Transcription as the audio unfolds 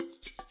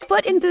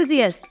Foot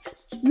enthusiasts,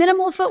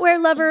 minimal footwear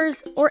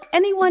lovers, or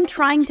anyone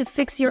trying to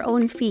fix your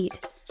own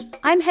feet.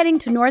 I'm heading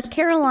to North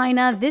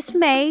Carolina this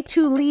May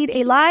to lead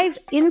a live,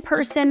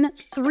 in-person,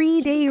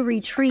 3-day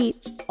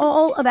retreat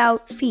all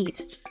about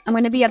feet. I'm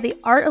going to be at the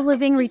Art of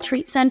Living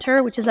Retreat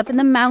Center, which is up in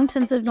the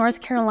mountains of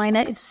North Carolina.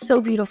 It's so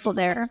beautiful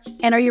there.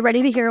 And are you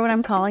ready to hear what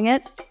I'm calling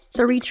it?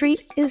 The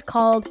retreat is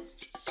called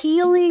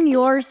Healing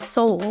Your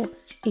Soul,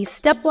 a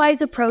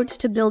stepwise approach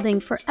to building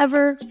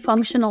forever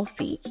functional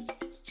feet.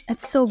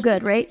 That's so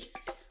good, right?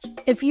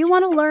 If you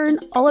want to learn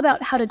all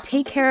about how to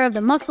take care of the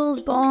muscles,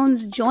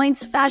 bones,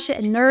 joints, fascia,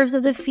 and nerves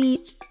of the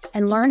feet,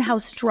 and learn how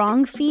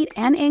strong feet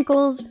and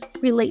ankles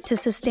relate to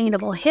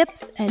sustainable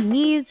hips and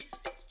knees,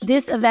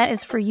 this event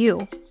is for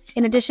you.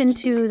 In addition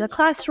to the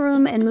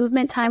classroom and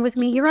movement time with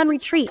me, you're on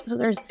retreat. So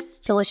there's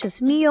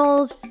delicious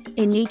meals,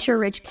 a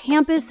nature-rich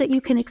campus that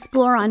you can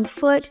explore on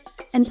foot,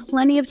 and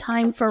plenty of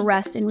time for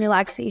rest and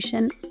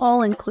relaxation,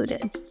 all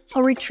included.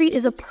 A retreat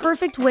is a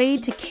perfect way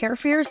to care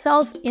for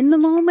yourself in the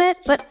moment,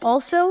 but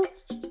also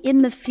in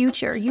the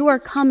future. You are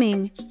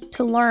coming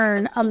to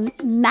learn a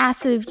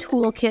massive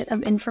toolkit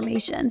of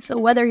information. So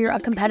whether you're a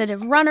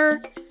competitive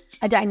runner,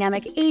 a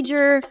dynamic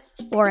ager,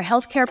 or a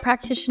healthcare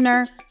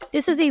practitioner,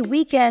 this is a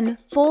weekend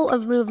full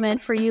of movement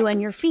for you and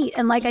your feet.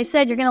 And like I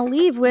said, you're going to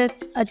leave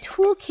with a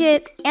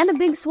toolkit and a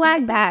big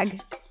swag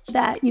bag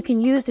that you can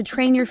use to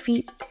train your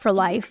feet for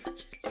life.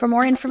 For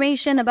more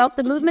information about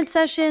the movement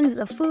sessions,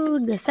 the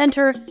food, the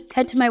center,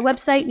 head to my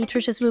website,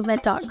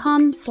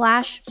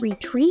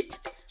 nutritiousmovement.com/retreat.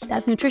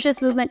 That's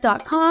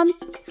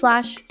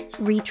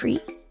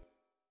nutritiousmovement.com/retreat.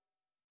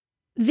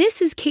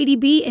 This is Katie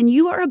B, and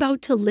you are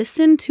about to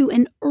listen to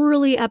an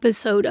early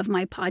episode of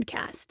my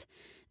podcast.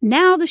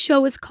 Now the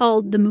show is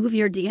called the Move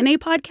Your DNA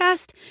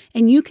Podcast,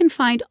 and you can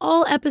find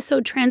all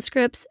episode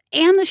transcripts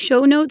and the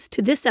show notes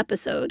to this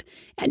episode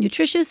at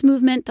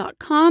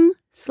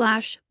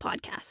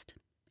nutritiousmovement.com/podcast.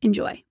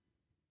 Enjoy.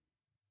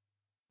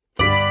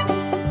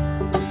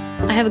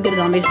 I have a good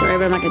zombie story,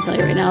 but I'm not going to tell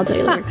you right now. I'll tell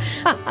you later.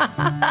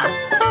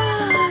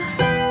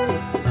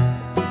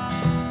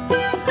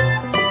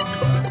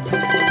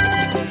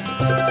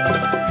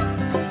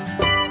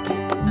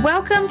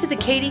 Welcome to the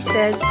Katie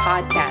Says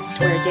podcast,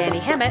 where Danny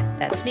Hemmett,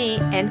 that's me,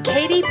 and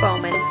Katie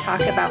Bowman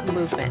talk about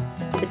movement,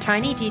 the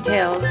tiny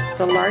details,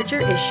 the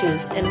larger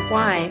issues, and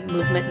why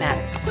movement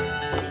matters.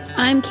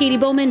 I'm Katie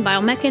Bowman,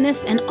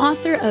 biomechanist and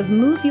author of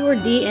Move Your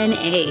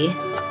DNA.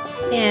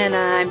 And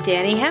I'm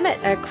Danny Hemmett,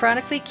 a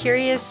chronically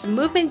curious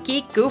movement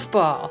geek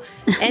goofball.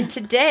 And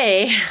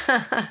today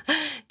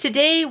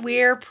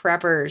we're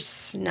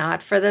preppers,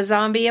 not for the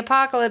zombie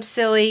apocalypse,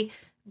 silly,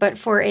 but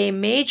for a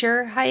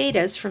major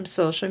hiatus from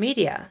social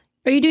media.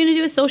 Are you going to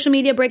do a social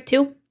media break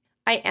too?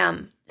 I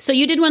am. So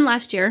you did one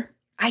last year.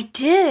 I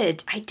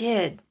did.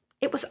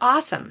 It was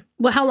awesome.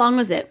 Well, how long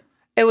was it?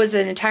 It was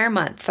an entire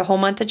month, the whole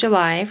month of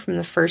July, from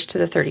the 1st to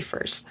the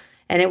 31st.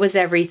 And it was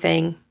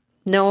everything.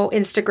 No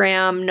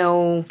Instagram,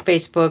 no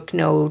Facebook,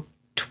 no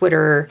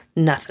Twitter,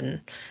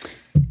 nothing.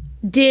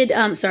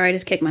 Sorry, I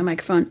just kicked my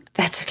microphone.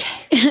 That's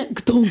okay.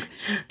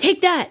 Take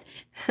that.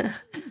 So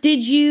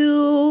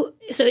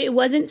it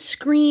wasn't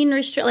screen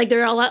restrict, like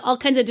there are all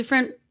kinds of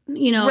different,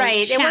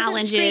 challenges. It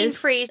wasn't screen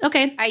free.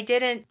 Okay. I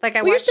didn't,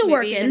 I watched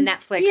movies and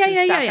Netflix and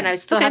stuff, and I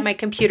still had my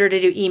computer to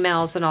do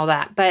emails and all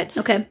that. But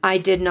I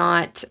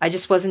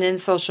just wasn't in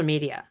social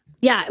media.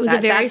 Yeah, it was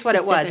that's what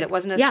it was. It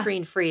wasn't a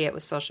screen free. It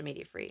was social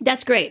media free.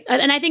 That's great.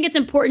 And I think it's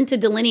important to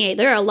delineate.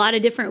 There are a lot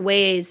of different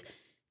ways.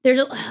 There's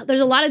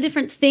a lot of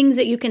different things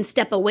that you can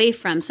step away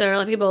from. So a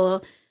lot of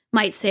people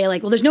might say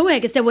there's no way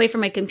I can step away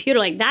from my computer.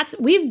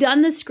 We've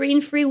done the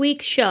Screen Free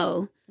Week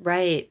show.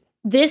 Right.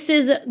 This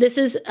is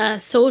a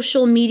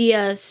social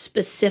media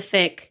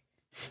specific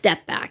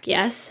step back.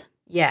 Yes.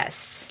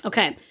 Yes.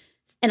 Okay.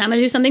 And I'm going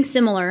to do something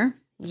similar.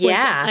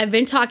 Yeah. I've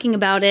been talking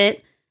about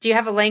it. Do you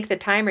have a length of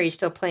time, or are you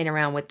still playing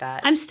around with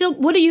that?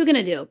 What are you going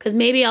to do? Because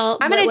maybe I'm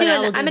going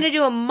to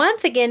do a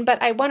month again, but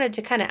I wanted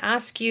to kind of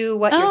ask you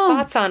what your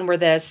thoughts on were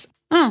this.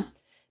 Oh.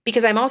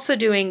 Because I'm also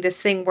doing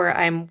this thing where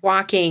I'm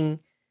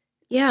walking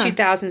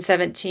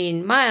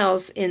 2017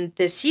 miles in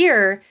this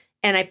year,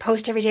 and I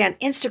post every day on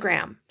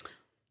Instagram.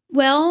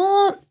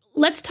 Well,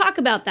 let's talk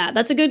about that.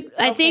 That's a good. Good.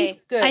 I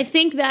think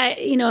that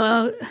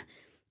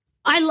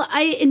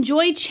I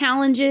enjoy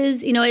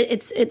challenges.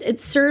 It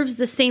serves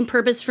the same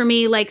purpose for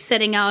me, like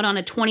setting out on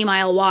a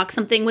 20-mile walk,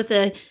 something with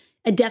a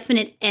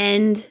definite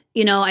end.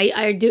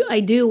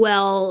 I do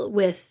well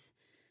with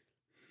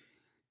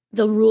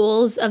the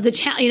rules of the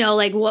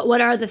challenge.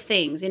 What are the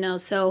things?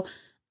 So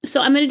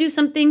I'm going to do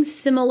something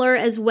similar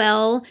as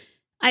well.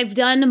 I've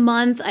done a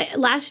month.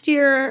 Last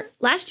year,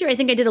 I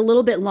think I did a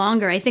little bit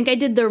longer. I think I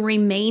did the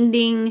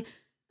remaining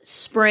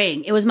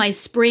spring. It was my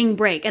spring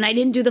break. And I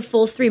didn't do the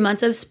full 3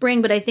 months of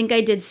spring, but I think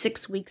I did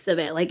 6 weeks of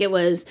it. It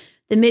was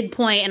the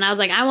midpoint. And I was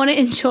like, I want to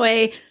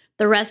enjoy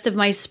the rest of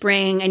my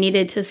spring. I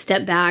needed to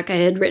step back. I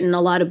had written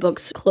a lot of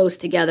books close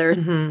together.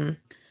 Mm-hmm.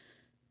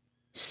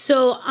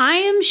 So I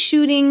am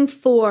shooting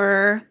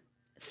for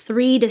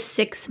 3 to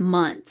 6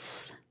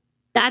 months.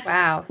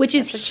 Which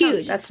is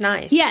huge. That's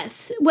nice.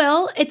 Yes.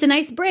 Well, it's a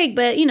nice break,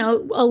 but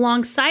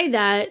alongside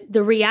that,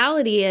 the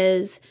reality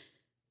is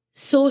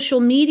social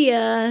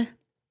media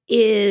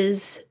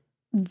makes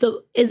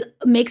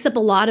up a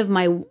lot of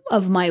my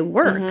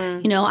work.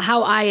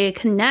 How I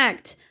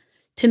connect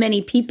to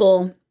many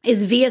people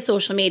is via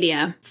social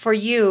media. For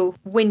you,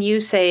 when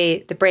you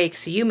say the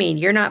breaks, you mean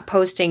you're not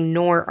posting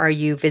nor are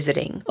you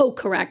visiting? Oh,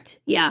 correct.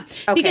 Yeah.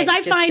 Okay, because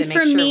I find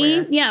for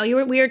me, we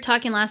were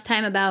talking last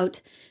time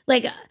about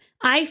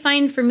I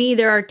find for me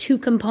there are two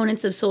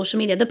components of social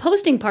media. The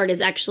posting part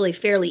is actually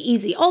fairly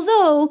easy,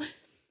 although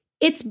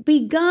it's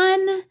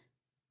begun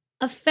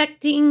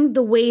affecting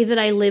the way that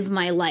I live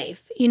my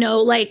life.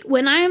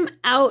 When I'm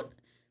out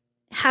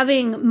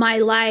having my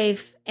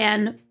life,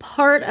 and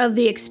part of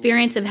the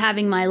experience of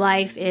having my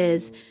life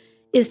is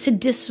to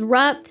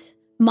disrupt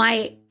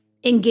my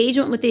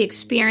engagement with the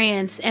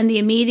experience and the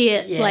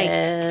immediate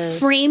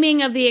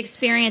framing of the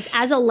experience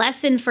as a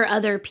lesson for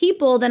other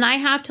people, then I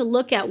have to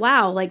look at,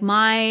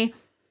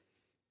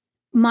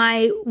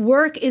 my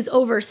work is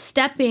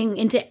overstepping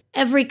into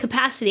every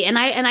capacity. And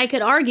I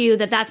could argue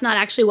that that's not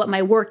actually what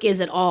my work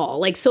is at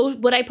all. So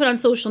what I put on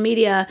social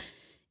media,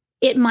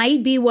 it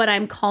might be what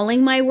I'm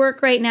calling my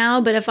work right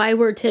now, but if I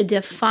were to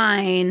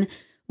define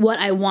what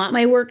I want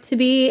my work to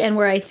be and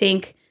where I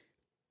think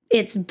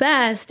it's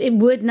best, it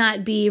would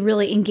not be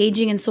really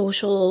engaging in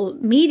social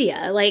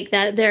media.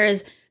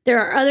 There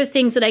are other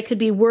things that I could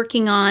be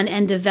working on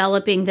and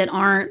developing that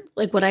aren't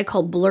what I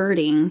call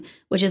blurting,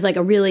 which is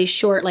a really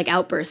short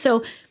outburst.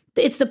 So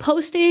it's the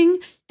posting,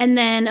 and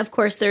then of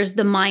course there's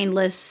the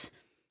mindless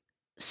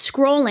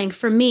scrolling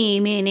for me,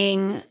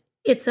 meaning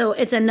it's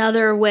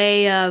another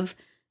way of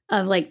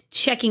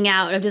checking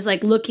out, of just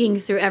looking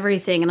through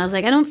everything. And I was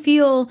I don't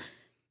feel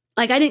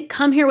I didn't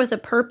come here with a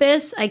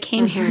purpose. I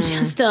came here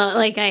just to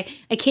I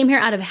came here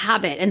out of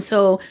habit. And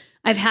so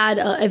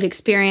I've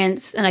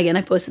experienced, and again,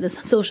 I've posted this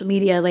on social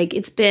media.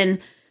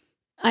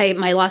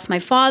 I lost my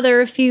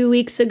father a few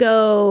weeks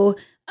ago.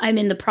 I'm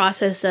in the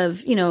process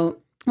of,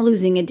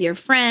 losing a dear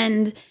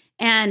friend.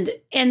 And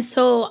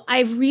so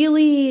I've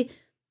really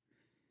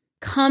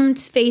come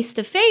face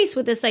to face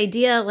with this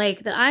idea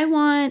that I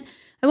want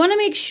to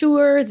make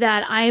sure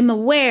that I'm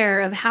aware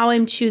of how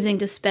I'm choosing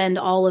to spend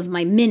all of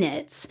my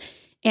minutes.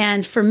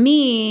 And for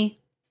me,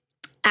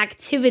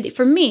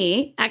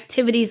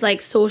 activities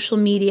like social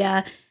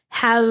media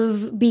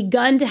have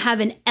begun to have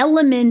an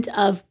element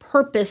of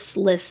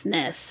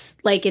purposelessness.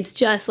 It's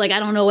just I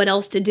don't know what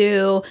else to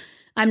do.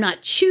 I'm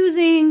not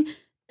choosing.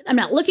 I'm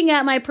not looking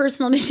at my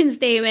personal mission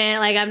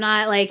statement. I'm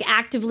not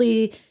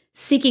actively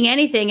seeking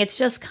anything. It's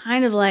just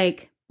kind of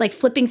like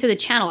flipping through the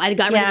channel. I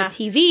got rid of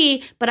the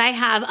TV, but I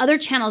have other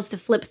channels to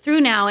flip through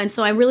now. And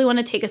so I really want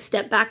to take a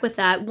step back with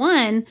that.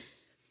 One,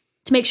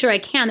 to make sure I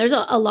can. There's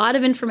a lot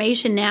of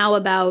information now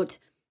about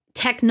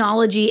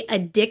technology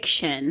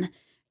addiction.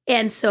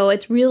 And so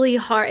it's really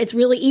hard. It's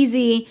really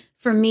easy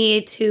for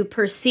me to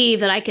perceive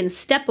that I can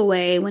step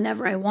away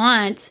whenever I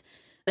want,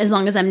 as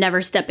long as I'm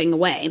never stepping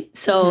away.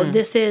 So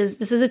this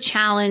is a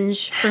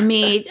challenge for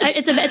me.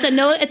 It's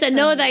a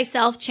know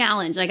thyself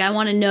challenge. I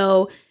want to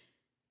know,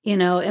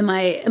 am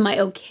I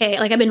okay?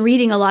 I've been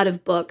reading a lot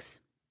of books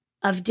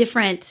of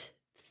different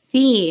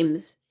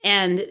themes,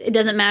 and it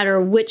doesn't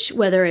matter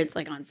whether it's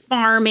on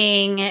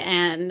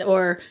farming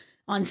or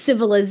on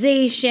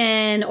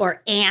civilization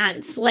or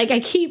ants. I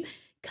keep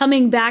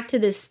coming back to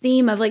this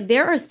theme of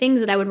there are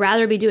things that I would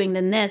rather be doing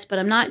than this, but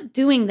I'm not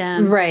doing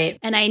them. Right.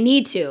 And I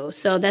need to.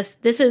 So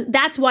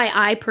that's why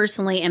I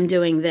personally am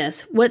doing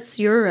this. What's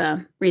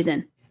your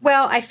reason?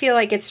 Well, I feel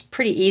it's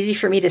pretty easy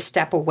for me to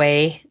step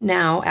away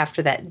now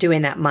after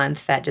doing that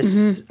month. That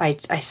just, I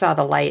saw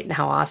the light and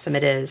how awesome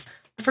it is.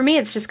 For me,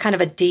 it's just kind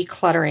of a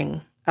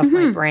decluttering of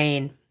my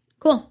brain.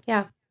 Cool.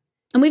 Yeah.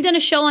 And we've done a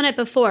show on it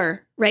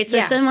before, right? So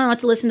if someone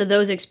wants to listen to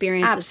those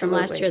experiences from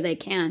last year, they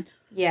can.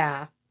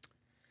 Yeah.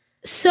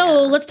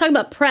 So let's talk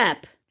about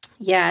prep.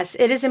 Yes,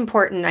 it is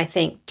important, I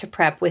think, to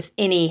prep with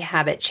any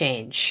habit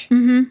change.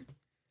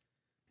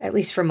 At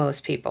least for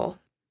most people.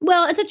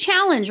 Well, it's a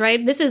challenge,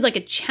 right? This is a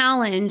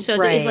challenge. So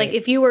it's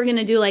if you were going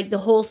to do the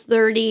Whole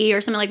 30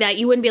 or something like that,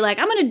 you wouldn't be I'm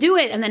going to do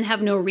it and then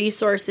have no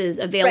resources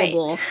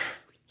available. Right.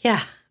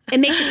 Yeah. It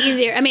makes it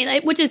easier. I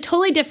mean, which is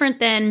totally different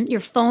than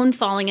your phone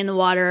falling in the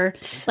water.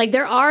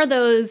 There are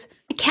those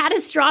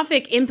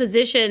catastrophic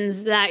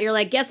impositions that you're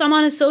yes, I'm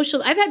on a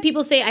social. I've had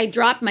people say I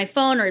dropped my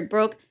phone or it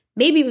broke.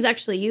 Maybe it was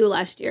actually you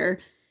last year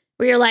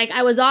where you're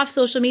I was off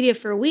social media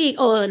for a week.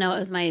 Oh no, it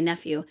was my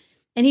nephew.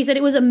 And he said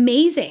it was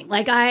amazing.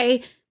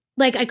 I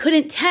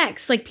couldn't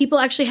text. People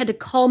actually had to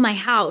call my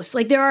house.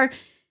 I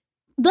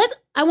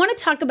want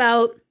to talk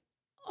about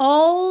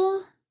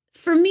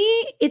for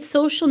me, it's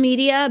social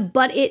media,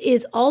 but it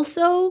is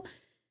also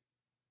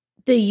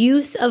the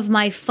use of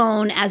my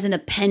phone as an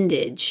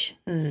appendage.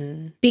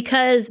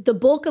 Because the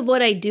bulk of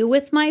what I do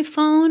with my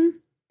phone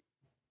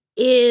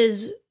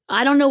is,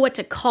 I don't know what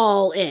to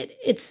call it.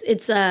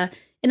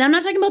 And I'm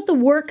not talking about the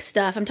work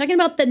stuff. I'm talking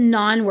about the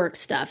non-work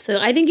stuff. So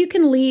I think you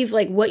can leave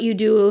what you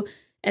do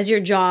as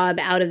your job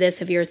out of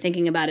this if you're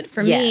thinking about it.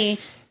 For me,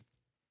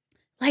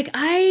 like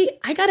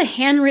I got a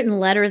handwritten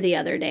letter the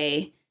other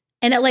day,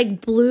 and it like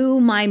blew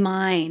my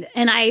mind.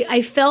 And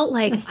I felt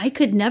like I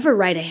could never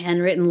write a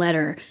handwritten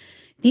letter.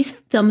 These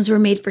thumbs were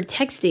made for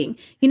texting.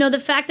 You know, the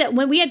fact that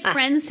when we had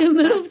friends who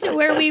moved to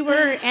where we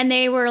were, and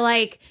they were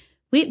like,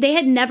 they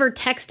had never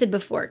texted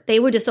before. They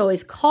would just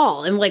always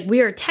call. And like,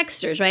 we are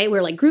texters, right?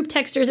 We're like group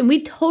texters. And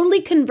we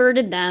totally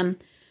converted them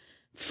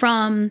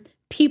from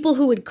people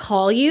who would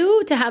call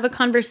you to have a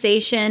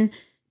conversation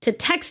to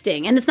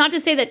texting. And it's not to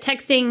say that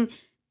texting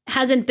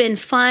hasn't been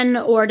fun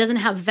or doesn't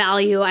have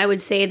value. I would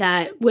say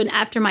that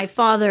after my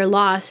father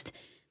lost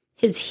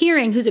his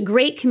hearing, who's a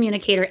great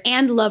communicator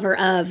and lover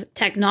of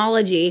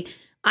technology,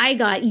 I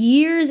got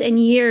years and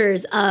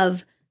years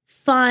of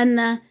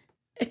fun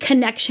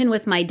connection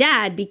with my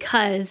dad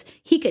because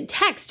he could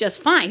text just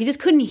fine. He just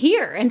couldn't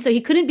hear. And so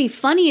he couldn't be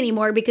funny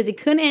anymore because he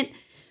couldn't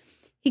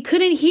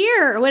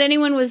hear what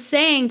anyone was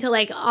saying to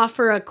like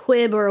offer a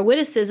quib or a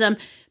witticism.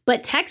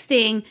 But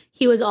texting,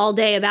 he was all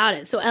day about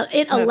it. So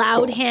it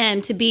allowed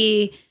him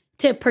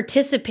to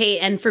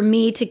participate and for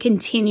me to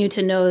continue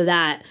to know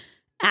that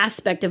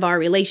aspect of our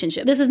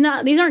relationship.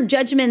 These aren't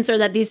judgments or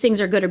that these things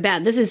are good or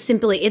bad. This is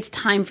simply, it's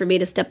time for me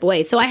to step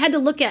away. So I had to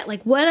look at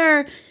like, what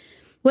are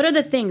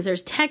the things?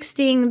 There's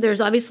texting.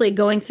 There's obviously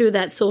going through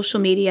that social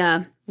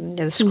media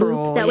the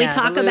scroll that we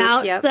talk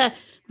about. Yep.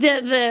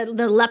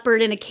 The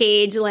leopard in a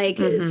cage, like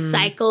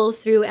cycle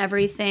through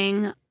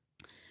everything.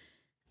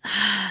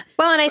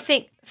 Well, and I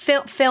think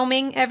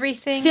filming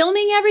everything,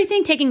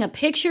 taking a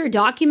picture,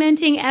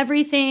 documenting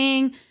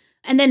everything,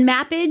 and then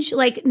mappage,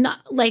 like not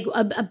like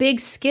a big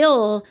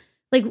skill.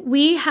 Like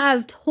we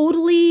have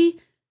totally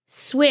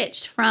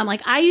switched from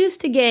like I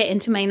used to get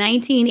into my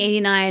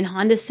 1989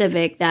 Honda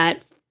Civic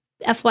that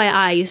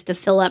FYI used to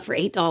fill up for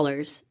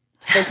 $8.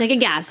 Full tank of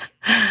gas,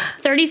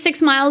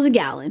 36 miles a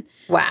gallon.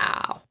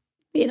 Wow.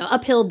 You know,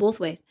 uphill both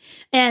ways.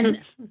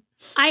 And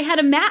I had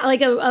a map,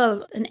 like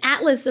an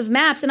atlas of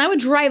maps, and I would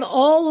drive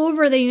all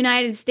over the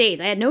United States.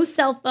 I had no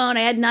cell phone.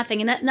 I had nothing.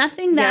 And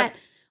nothing that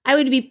I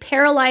would be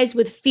paralyzed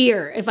with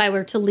fear if I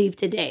were to leave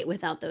today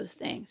without those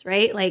things,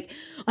 right? Like,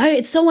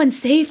 it's so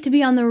unsafe to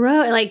be on the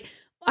road. Like,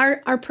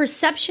 our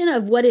perception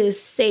of what is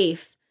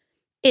safe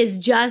is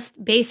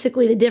just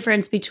basically the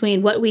difference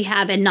between what we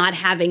have and not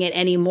having it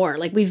anymore.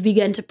 Like, we've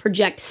begun to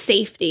project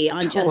safety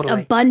on just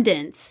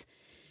abundance.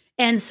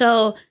 And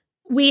so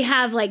we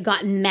have like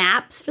gotten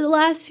maps for the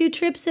last few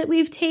trips that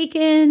we've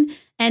taken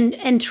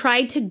and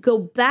tried to go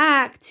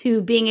back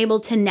to being able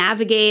to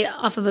navigate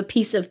off of a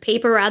piece of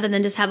paper rather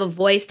than just have a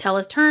voice tell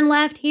us turn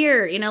left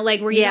here, you know,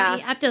 like where you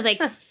have to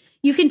like,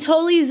 you can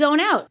totally zone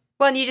out.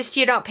 Well, and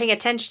you're not paying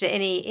attention to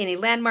any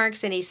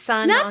landmarks, any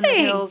sun on the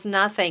hills,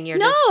 nothing. You're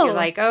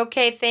like,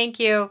 okay, thank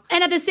you.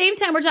 And at the same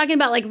time, we're talking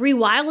about like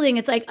rewilding.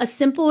 It's like a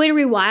simple way to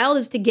rewild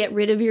is to get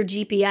rid of your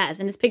GPS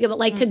and just pick up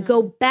like to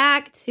go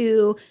back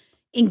to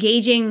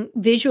engaging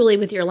visually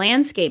with your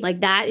landscape. Like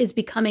that is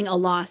becoming a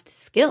lost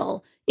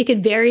skill. It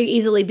could very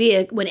easily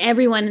be when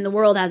everyone in the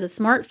world has a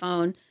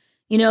smartphone,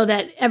 you know,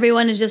 that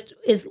everyone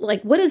is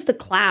like, what is the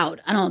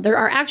cloud? I don't know. There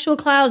are actual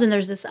clouds and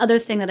there's this other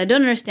thing that I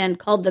don't understand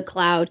called the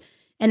cloud.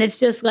 And it's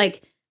just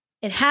like,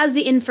 it has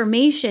the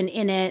information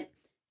in it,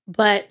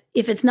 but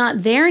if it's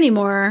not there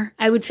anymore,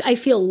 I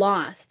feel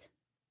lost.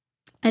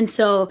 And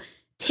so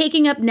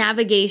taking up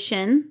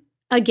navigation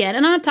again,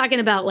 and I'm not talking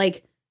about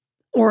like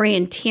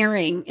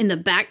orienteering in the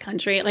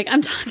backcountry. Like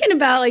I'm talking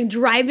about like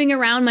driving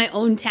around my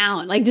own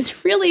town, like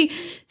just really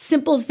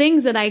simple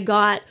things that I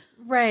got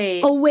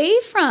away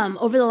from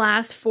over the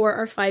last 4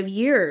 or 5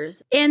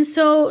 years. And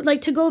so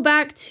like to go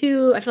back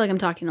to, I feel like I'm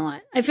talking a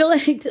lot. I feel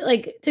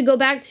like to go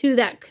back to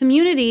that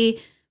community,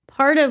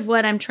 part of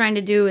what I'm trying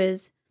to do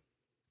is,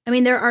 I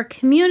mean, there are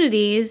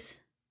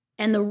communities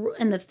and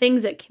the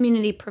things that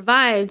community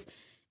provides.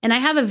 And I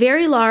have a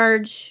very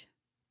large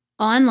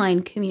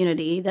online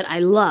community that I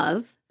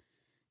love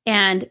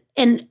and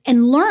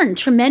learn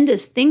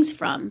tremendous things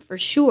from, for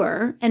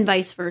sure, and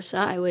vice versa,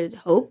 I would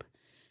hope.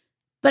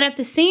 But at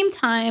the same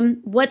time,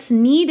 what's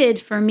needed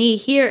for me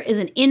here is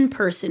an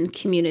in-person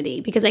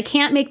community because I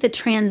can't make the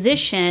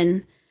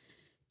transition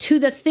to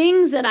the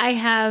things that I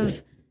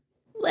have,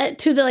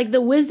 to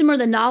the wisdom or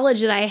the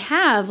knowledge that I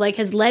have, like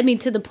has led me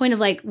to the point of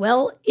like,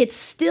 well, it's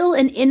still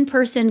an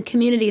in-person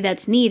community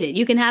that's needed.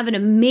 You can have an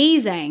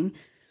amazing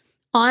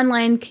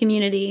online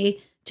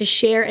community to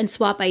share and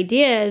swap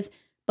ideas.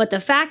 But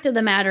the fact of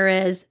the matter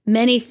is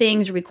many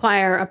things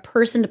require a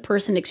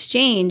person-to-person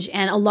exchange,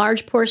 and a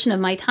large portion of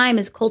my time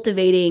is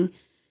cultivating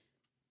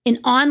an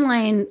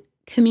online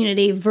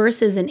community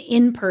versus an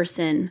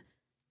in-person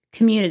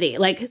community.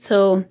 Like,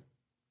 so,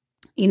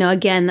 you know,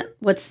 again,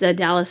 what's the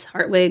Dallas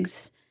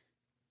Hartwig's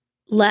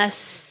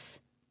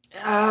less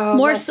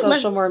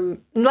social,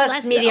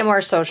 less media,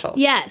 more social.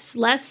 Yes,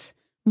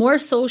 more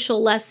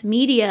social, less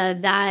media,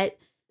 that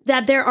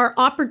there are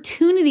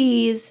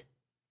opportunities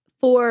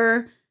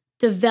for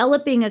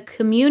developing a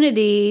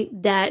community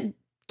that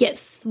get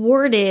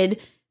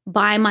thwarted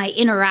by my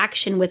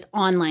interaction with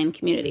online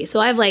community. So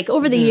I've like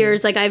over the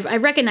years, like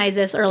I've recognized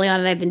this early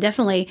on, and I've been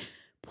definitely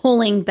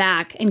pulling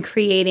back and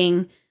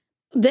creating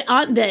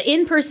the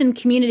in-person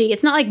community,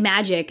 it's not like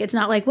magic. It's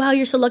not like, wow,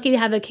 you're so lucky to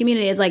have a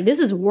community. It's like, this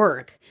is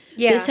work.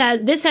 Yeah.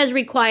 This has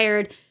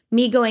required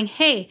me going,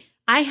 hey,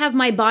 I have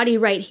my body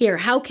right here.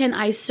 How can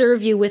I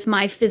serve you with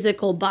my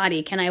physical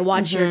body? Can I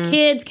watch your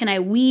kids? Can I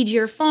weed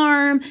your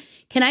farm?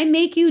 Can I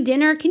make you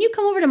dinner? Can you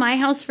come over to my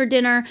house for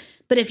dinner?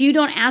 But if you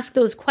don't ask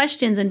those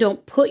questions and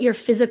don't put your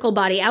physical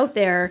body out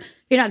there,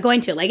 you're not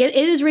going to. Like, it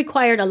has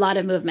required a lot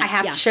of movement. I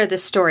have to share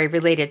this story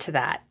related to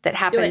that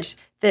happened.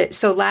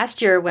 So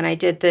last year when I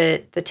did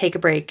the Take a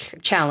Break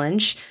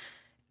challenge,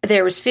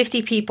 there was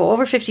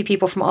over 50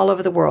 people from all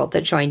over the world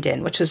that joined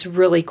in, which was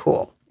really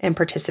cool and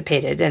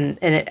participated. And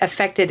it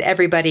affected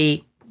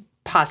everybody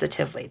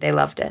positively. They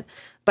loved it.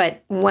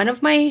 But one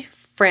of my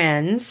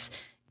friends,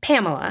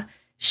 Pamela,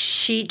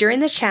 during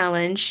the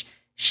challenge,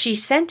 she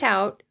sent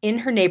out in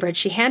her neighborhood,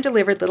 she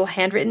hand-delivered little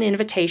handwritten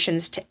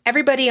invitations to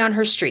everybody on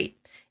her street.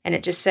 And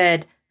it just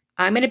said,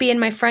 I'm going to be in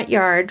my front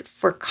yard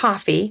for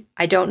coffee.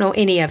 I don't know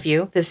any of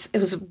you. It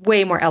was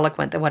way more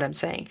eloquent than what I'm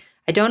saying.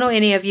 I don't know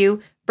any of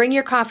you. Bring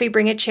your coffee,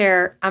 bring a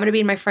chair. I'm going to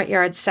be in my front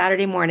yard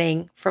Saturday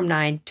morning from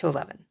 9 to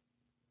 11.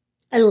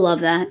 I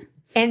love that.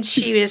 And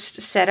she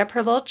just set up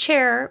her little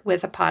chair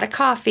with a pot of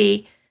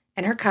coffee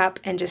and her cup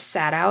and just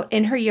sat out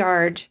in her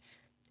yard.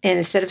 And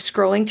instead of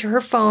scrolling through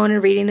her phone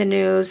and reading the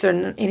news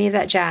or any of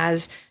that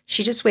jazz,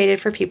 she just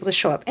waited for people to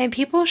show up. And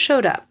people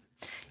showed up.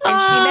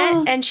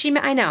 And she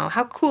met, I know,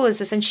 how cool is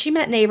this? And she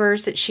met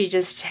neighbors that she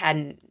just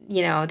hadn't,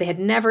 they had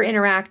never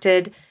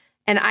interacted.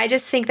 And I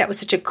just think that was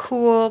such a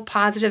cool,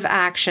 positive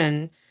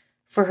action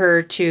for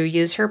her to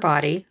use her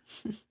body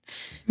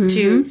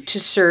to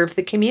serve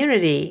the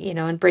community,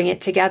 and bring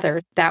it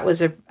together. That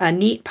was a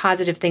neat,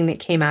 positive thing that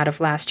came out of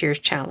last year's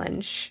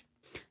challenge.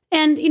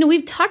 And,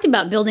 we've talked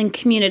about building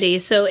community.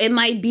 So it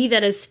might be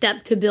that a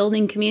step to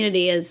building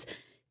community is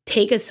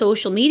take a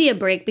social media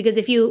break, because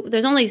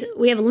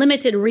we have a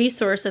limited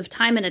resource of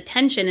time and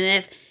attention.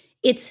 And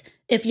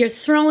if you're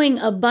throwing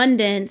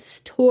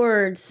abundance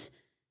towards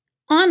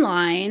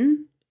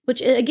online,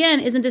 which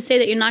again isn't to say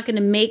that you're not going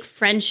to make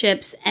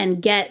friendships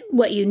and get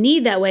what you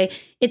need that way.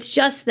 It's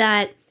just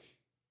that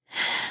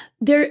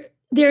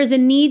there's a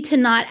need to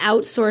not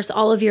outsource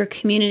all of your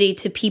community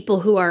to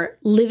people who are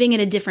living in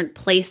a different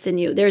place than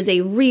you. There's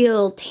a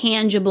real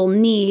tangible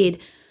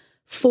need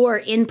for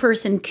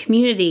in-person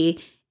community.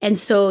 And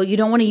so you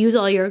don't want to use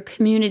all your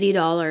community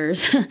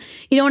dollars.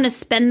 You don't want to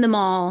spend them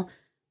all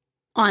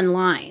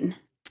online.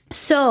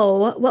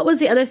 So what was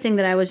the other thing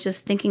that I was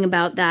just thinking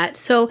about that?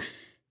 So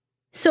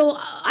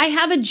I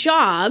have a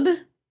job,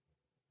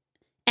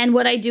 and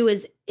what I do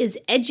is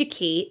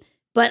educate,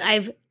 but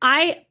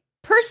I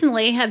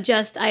personally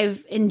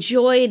I've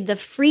enjoyed the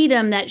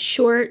freedom that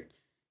short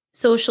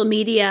social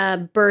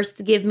media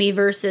bursts give me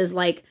versus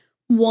like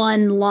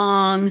one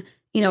long,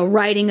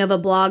 writing of a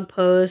blog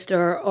post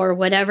or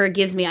whatever it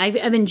gives me.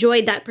 I've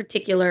enjoyed that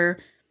particular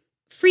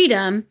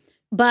freedom.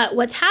 But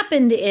what's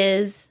happened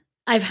is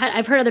I've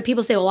heard other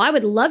people say, well, I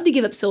would love to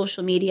give up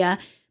social media,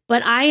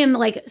 but I am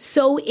like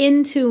so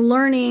into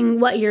learning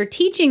what you're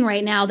teaching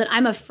right now that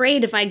I'm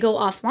afraid if I go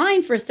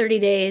offline for 30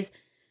 days,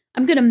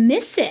 I'm going to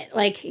miss it.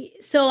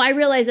 So I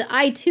realize that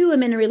I too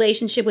am in a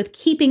relationship with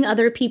keeping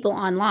other people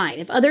online.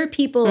 If other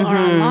people are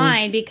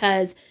online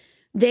because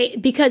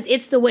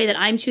it's the way that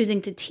I'm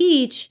choosing to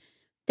teach,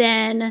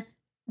 then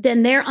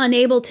they're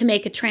unable to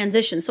make a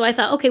transition. So I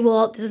thought, okay,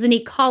 well, this is an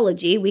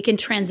ecology. We can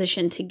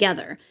transition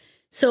together.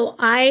 So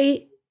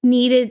I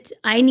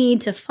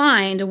need to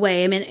find a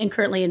way. I'm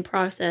currently in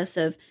process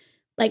of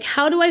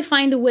how do I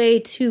find a way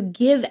to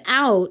give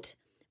out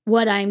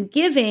what I'm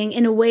giving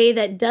in a way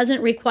that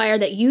doesn't require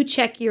that you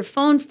check your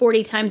phone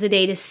 40 times a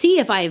day to see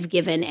if I've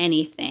given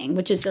anything,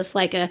 which is just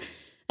like an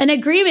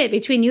agreement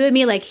between you and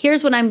me.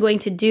 Here's what I'm going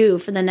to do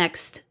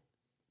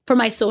for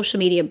my social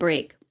media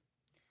break.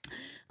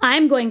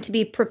 I'm going to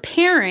be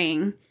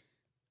preparing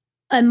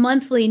a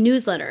monthly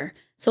newsletter.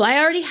 So I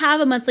already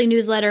have a monthly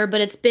newsletter,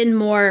 but it's been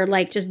more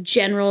just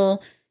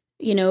general,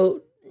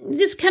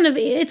 just kind of,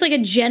 it's like a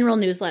general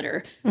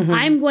newsletter.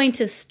 I'm going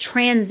to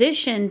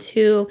transition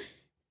to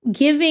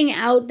giving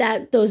out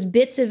those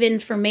bits of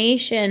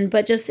information,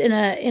 but just in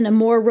a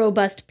more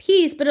robust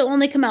piece, but it'll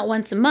only come out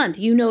once a month.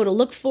 To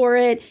look for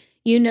it.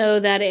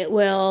 That it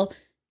will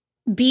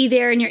be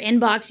there in your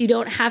inbox. You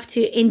don't have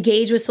to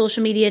engage with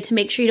social media to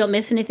make sure you don't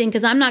miss anything,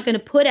 because I'm not going to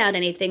put out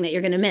anything that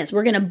you're going to miss.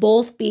 We're going to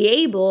both be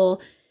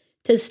able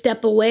to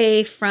step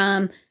away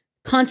from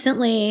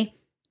constantly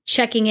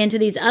checking into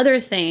these other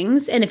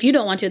things. And if you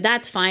don't want to,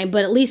 that's fine.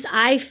 But at least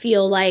I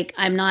feel like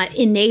I'm not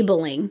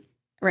enabling,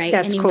 right?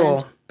 That's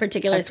cool.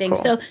 Particular thing.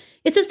 Cool. So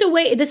it's just a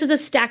way, this is a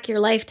stack your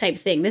life type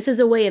thing. This is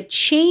a way of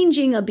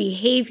changing a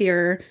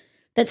behavior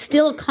that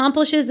still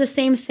accomplishes the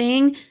same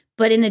thing,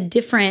 but in a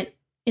different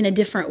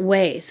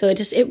way. So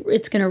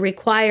it's going to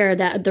require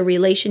that the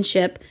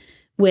relationship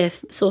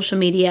with social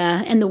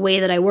media and the way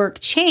that I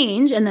work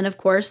change. And then of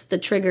course the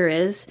trigger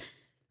is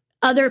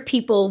other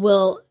people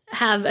will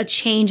have a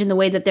change in the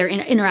way that they're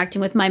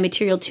interacting with my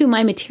material too.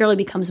 My material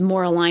becomes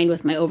more aligned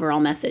with my overall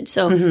message.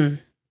 So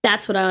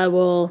that's what I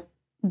will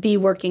be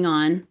working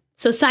on.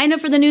 So sign up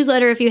for the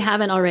newsletter if you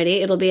haven't already.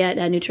 It'll be at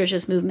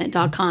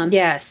nutritiousmovement.com.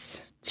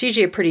 Yes. It's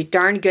usually a pretty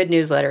darn good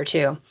newsletter,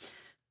 too.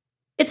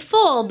 It's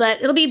full,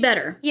 but it'll be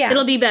better. Yeah.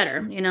 It'll be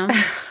better,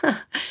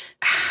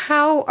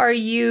 How are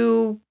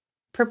you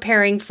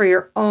preparing for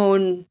your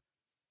own?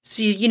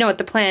 So you know what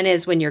the plan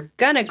is when you're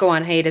going to go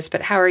on hiatus,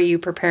 but how are you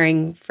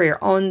preparing for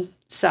your own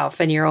self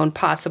and your own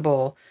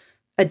possible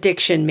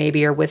addiction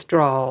maybe or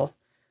withdrawal?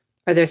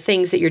 Are there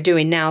things that you're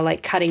doing now,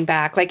 like cutting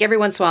back? Like every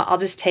once in a while, I'll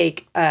just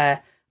take a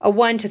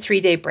 1 to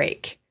 3 day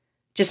break,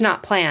 just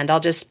not planned.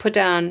 I'll just put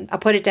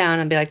it down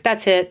and be like,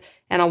 that's it.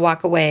 And I'll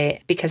walk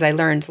away because I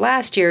learned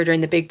last year during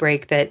the big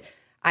break that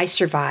I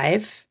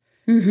survive.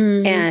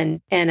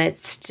 Mm-hmm. And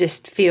it's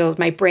just feels,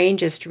 my brain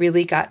just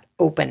really got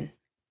open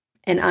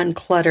and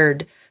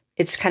uncluttered.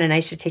 It's kind of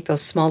nice to take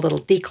those small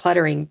little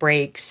decluttering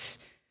breaks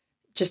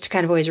just to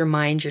kind of always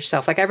remind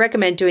yourself. Like I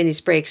recommend doing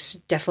these breaks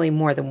definitely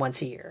more than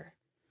once a year.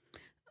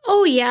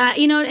 Oh, yeah.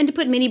 And to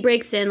put mini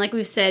breaks in, like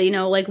we've said,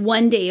 like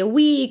 1 day a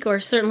week, or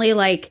certainly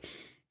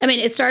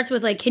it starts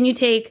with can you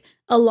take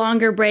a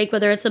longer break,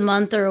 whether it's a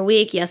month or a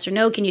week? Yes or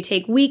no. Can you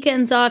take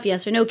weekends off?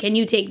 Yes or no. Can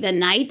you take the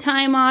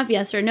nighttime off?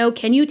 Yes or no.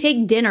 Can you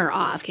take dinner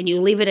off? Can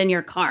you leave it in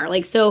your car?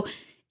 So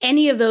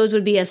any of those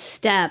would be a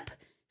step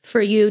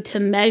for you to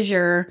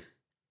measure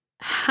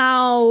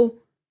how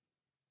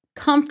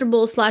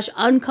comfortable /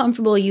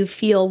 uncomfortable you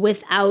feel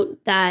without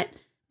that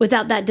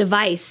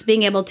device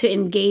being able to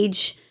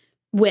engage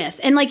with.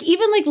 And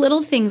even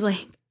little things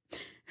like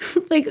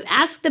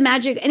ask the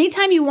magic.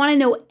 Anytime you want to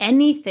know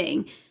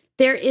anything,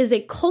 there is a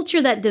culture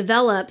that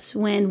develops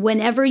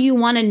whenever you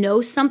want to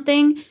know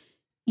something,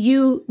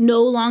 you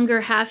no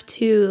longer have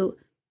to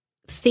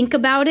think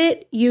about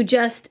it. You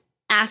just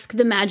ask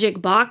the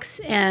magic box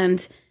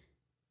and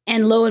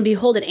lo and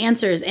behold, it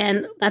answers.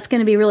 And that's going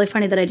to be really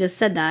funny that I just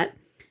said that,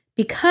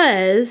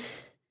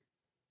 because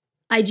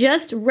I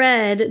just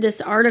read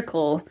this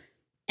article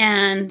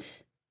and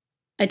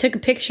I took a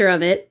picture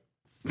of it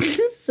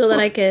so that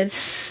I could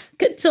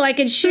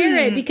share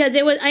it, because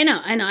it was, I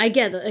know, I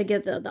get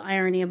the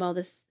irony of all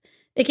this.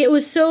 It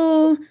was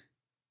so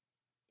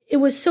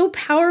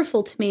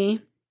powerful to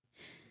me.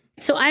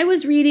 So I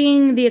was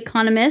reading The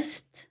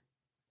Economist,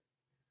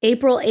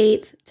 April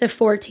 8th to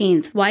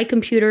 14th. Why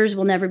Computers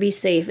Will Never Be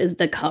Safe is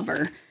the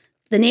cover.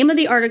 The name of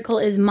the article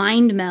is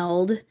Mind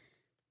Meld,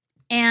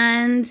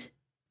 and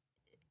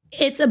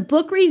it's a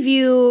book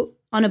review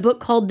on a book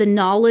called The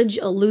Knowledge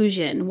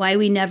Illusion, Why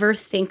We Never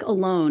Think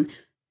Alone.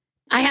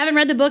 I haven't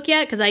read the book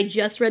yet because I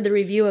just read the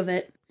review of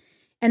it.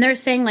 And they're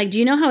saying, do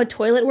you know how a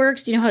toilet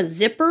works? Do you know how a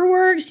zipper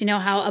works? Do you know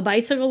how a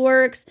bicycle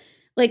works?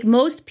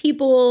 Most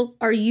people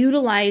are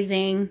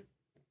utilizing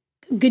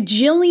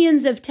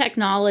gajillions of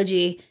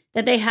technology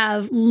that they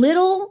have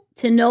little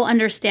to no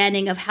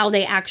understanding of how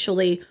they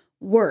actually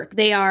work.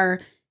 They are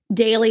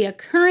daily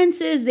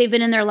occurrences. They've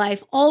been in their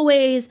life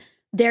always.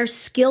 Their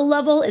skill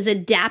level is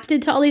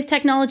adapted to all these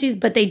technologies,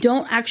 but they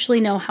don't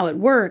actually know how it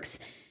works.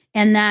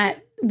 And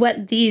that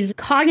what these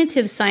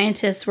cognitive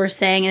scientists were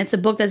saying, and it's a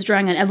book that's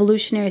drawing on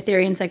evolutionary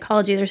theory and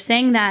psychology, they're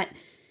saying that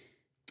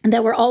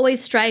we're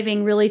always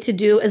striving really to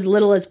do as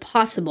little as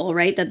possible,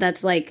 right?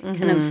 That's that's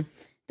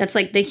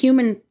the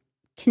human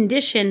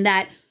condition,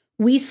 that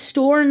we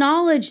store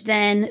knowledge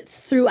then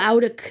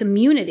throughout a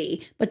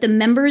community, but the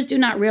members do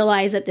not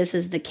realize that this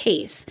is the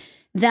case,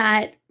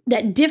 that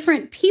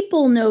different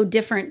people know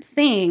different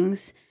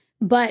things,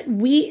 but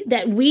we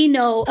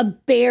know a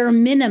bare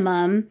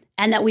minimum,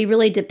 and that we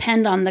really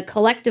depend on the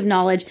collective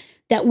knowledge,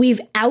 that we've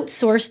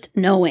outsourced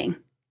knowing.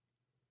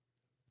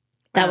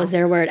 That was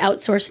their word,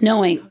 outsourced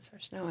knowing.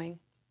 Outsourced knowing.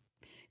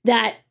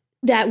 That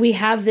we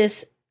have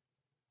this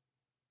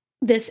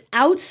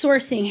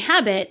outsourcing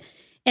habit.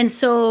 And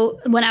so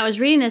when I was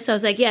reading this, I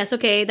was like, yes,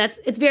 okay,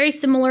 it's very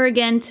similar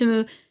again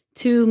to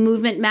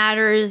Movement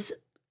Matters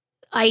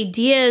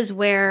ideas,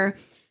 where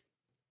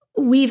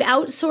we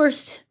can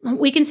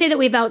say that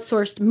we've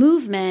outsourced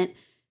movement,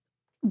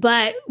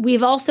 but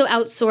we've also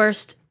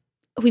outsourced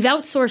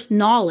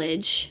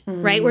knowledge,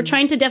 right? We're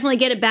trying to definitely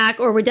get it back,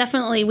 or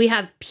we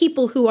have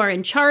people who are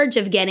in charge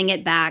of getting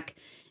it back,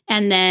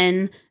 and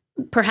then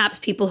perhaps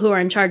people who are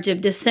in charge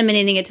of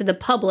disseminating it to the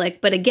public.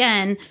 But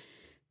again,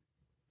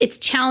 it's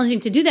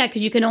challenging to do that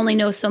because you can only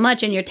know so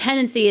much, and your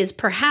tendency is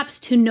perhaps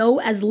to know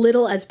as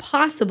little as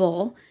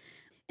possible.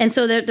 And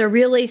so they're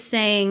really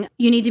saying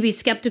you need to be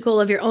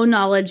skeptical of your own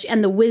knowledge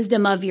and the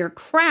wisdom of your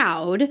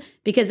crowd,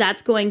 because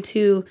that's going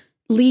to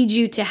lead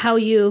you to how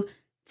you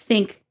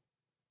think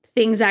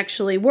things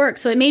actually work.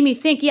 So it made me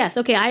think, yes,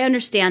 okay, I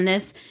understand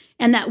this.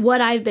 And that what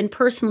I've been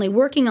personally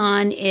working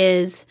on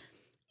is,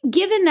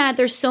 given that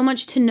there's so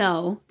much to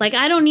know,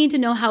 I don't need to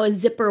know how a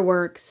zipper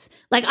works.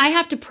 I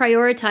have to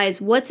prioritize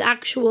what's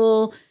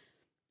actual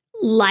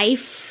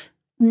life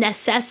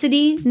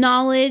necessity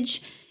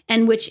knowledge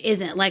and which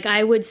isn't.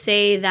 I would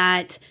say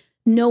that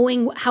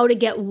knowing how to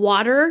get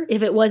water,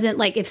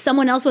 if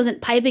someone else wasn't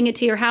piping it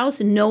to your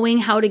house, knowing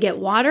how to get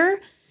water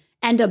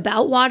and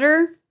about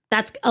water,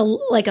 that's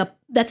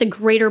a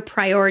greater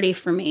priority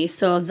for me.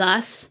 So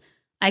thus,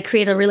 I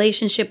create a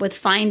relationship with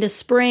Find a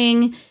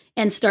Spring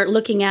and start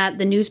looking at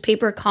the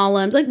newspaper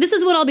columns. Like, this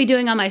is what I'll be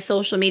doing on my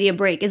social media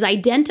break, is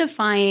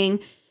identifying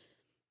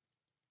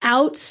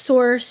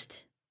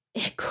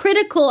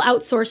critical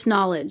outsourced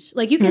knowledge.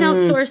 Like, you can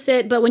outsource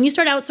it, but when you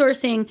start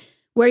outsourcing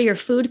where your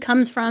food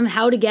comes from,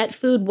 how to get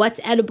food,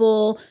 what's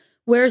edible,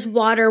 where's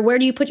water, where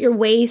do you put your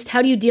waste,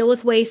 how do you deal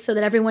with waste so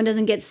that everyone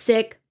doesn't get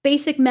sick,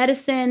 basic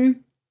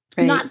medicine,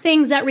 not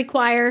things that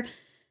require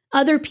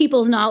other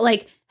people's knowledge.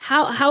 Like,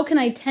 how can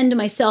I tend to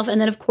myself?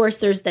 And then, of course,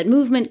 there's that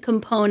movement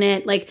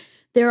component. Like,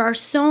 there are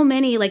so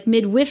many, like,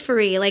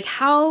 midwifery, like,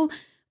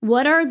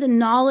 what are the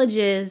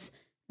knowledges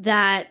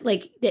that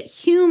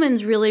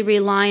humans really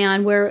rely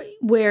on,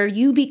 where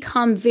you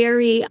become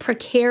very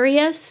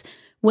precarious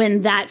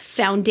when that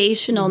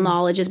foundational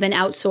knowledge has been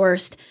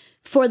outsourced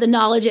for the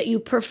knowledge that you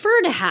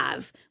prefer to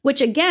have, which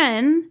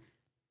again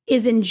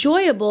is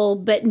enjoyable,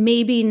 but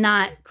maybe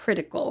not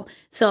critical.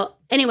 So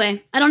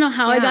anyway, I don't know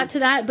how I got to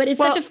that, but it's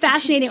such a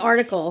fascinating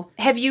article.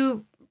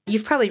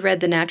 You've probably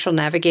read The Natural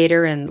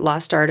Navigator and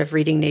Lost Art of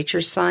Reading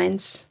Nature's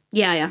Signs?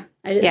 Yeah.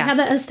 I have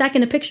a stack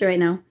in a picture right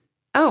now.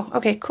 Oh,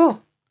 okay,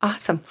 cool.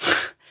 Awesome.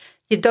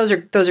 Those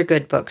are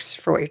good books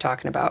for what you're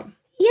talking about.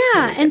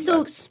 Yeah, really, and so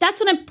books. That's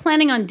what I'm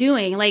planning on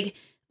doing. Like,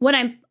 what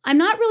I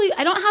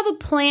don't have a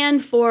plan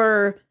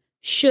for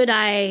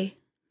I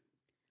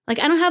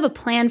don't have a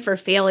plan for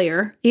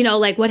failure.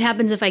 Like, what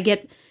happens if I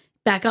get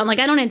back on? Like,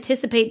 I don't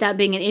anticipate that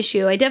being an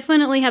issue. I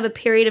definitely have a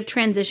period of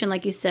transition,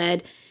 like you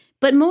said,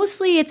 but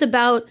mostly it's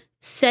about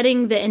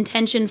setting the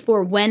intention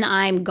for when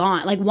I'm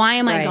gone. Like, why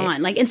am I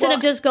gone? Like, instead of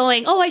just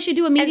going, I should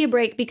do a media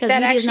break because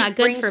media is not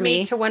good for me. That actually brings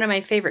me to one of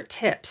my favorite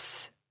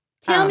tips.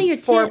 Tell me your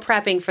tips. For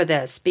prepping for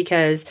this,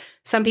 because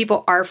some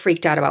people are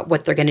freaked out about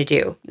what they're going to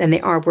do, and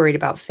they are worried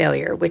about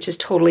failure, which is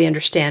totally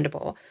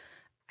understandable.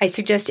 I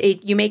suggest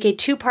you make a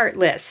 2-part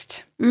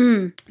list.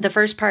 The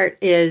first part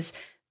is,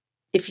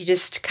 if you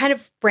just kind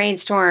of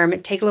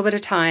brainstorm, take a little bit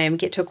of time,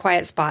 get to a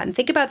quiet spot, and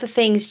think about the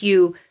things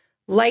you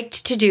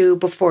liked to do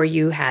before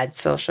you had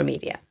social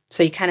media.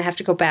 So you kind of have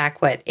to go back,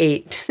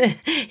 8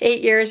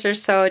 years or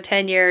so,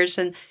 10 years,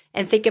 and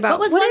think about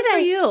what was one for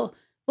you?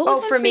 What was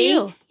one for me?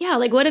 You? Yeah,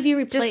 like, what have you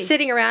replaced? Just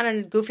sitting around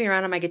and goofing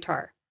around on my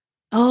guitar.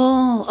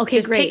 Oh, okay,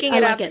 just great. Picking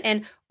it up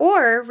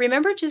or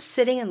remember just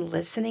sitting and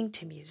listening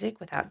to music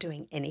without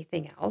doing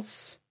anything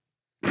else.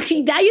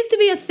 See, that used to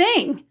be a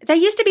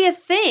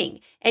thing.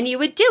 And you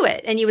would do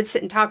it, and you would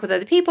sit and talk with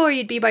other people, or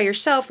you'd be by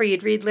yourself, or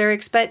you'd read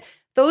lyrics. But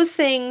those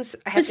things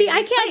have to be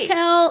replaced.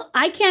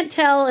 I can't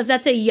tell if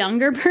that's a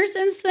younger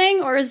person's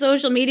thing or a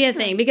social media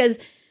thing, because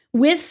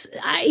we're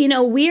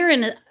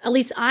in, at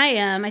least I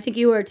am, I think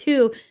you are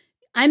too.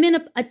 I'm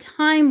in a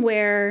time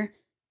where,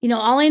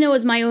 all I know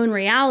is my own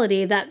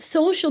reality, that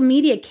social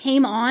media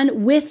came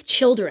on with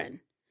children.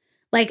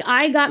 Like,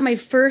 I got my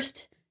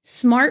first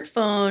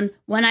smartphone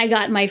when I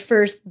got my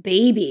first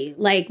baby,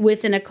 like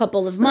within a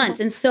couple of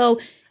months. And so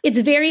it's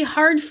very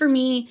hard for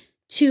me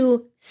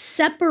to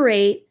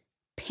separate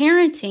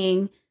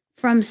parenting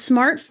from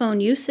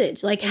smartphone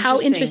usage. Like,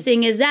 how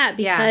interesting is that?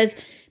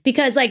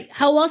 Because like,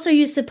 how else are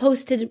you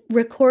supposed to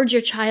record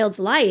your child's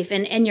life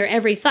and your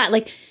every thought?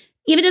 Like,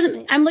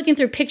 I'm looking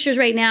through pictures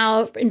right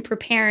now in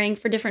preparing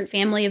for different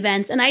family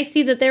events, and I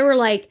see that there were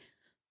like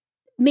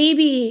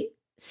maybe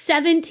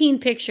 17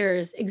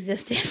 pictures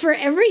existed for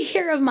every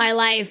year of my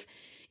life.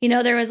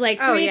 There was like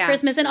 3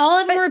 Christmas, and all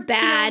of them were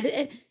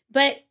bad,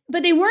 but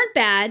they weren't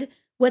bad.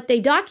 What they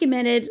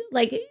documented,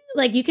 like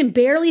you can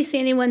barely see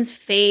anyone's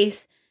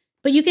face,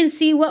 but you can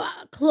see what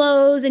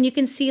clothes, and you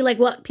can see like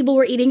what people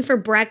were eating for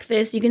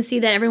breakfast. You can see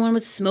that everyone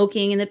was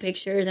smoking in the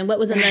pictures, and what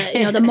was in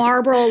the, the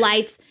Marlboro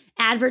Lights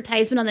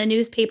advertisement on the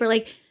newspaper.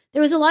 Like,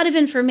 there was a lot of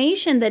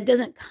information that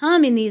doesn't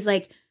come in these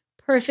like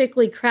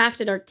perfectly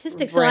crafted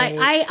artistic. So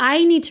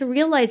I need to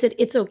realize that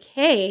it's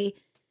okay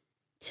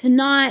to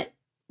not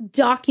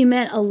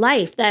document a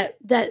life,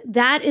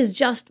 that is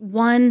just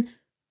one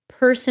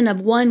person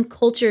of one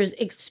culture's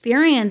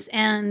experience,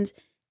 and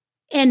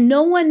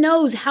no one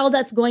knows how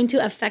that's going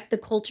to affect the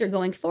culture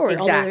going forward.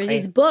 Exactly. Although there's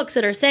these books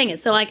that are saying it.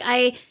 So like,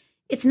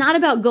 it's not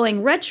about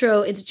going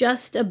retro. It's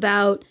just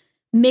about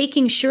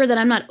making sure that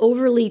I'm not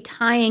overly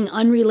tying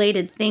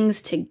unrelated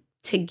things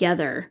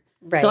together.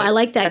 Right. So I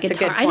like that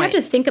guitar. I'd have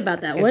to think about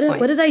that.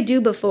 What did I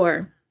do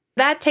before?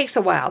 That takes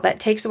a while.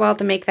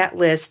 To make that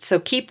list. So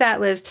keep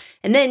that list.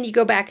 And then you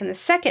go back in the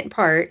second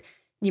part,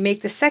 you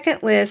make the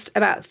second list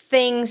about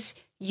things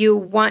you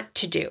want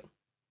to do.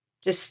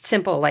 Just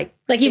simple, like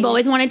you've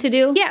always wanted to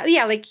do?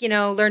 Yeah, like,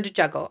 learn to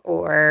juggle,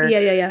 or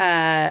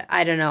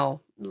I don't know,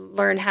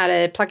 learn how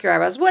to pluck your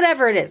eyebrows,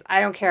 whatever it is. I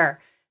don't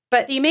care.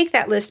 But you make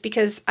that list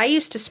because I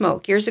used to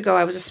smoke. Years ago,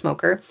 I was a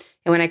smoker.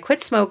 And when I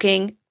quit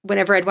smoking,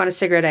 whenever I'd want a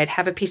cigarette, I'd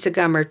have a piece of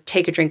gum or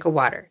take a drink of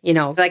water.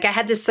 Like, I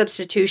had this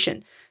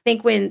substitution. I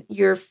think when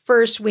you're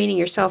first weaning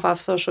yourself off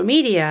social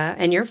media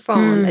and your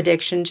phone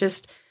addiction,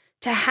 just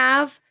to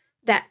have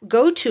that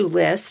go-to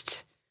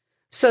list,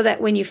 so that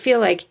when you feel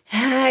like,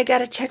 I got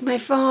to check my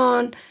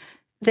phone,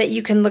 that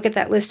you can look at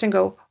that list and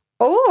go,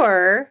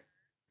 or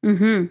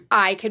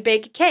I could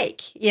bake a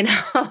cake,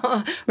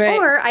 Right.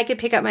 or I could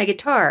pick up my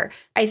guitar.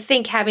 I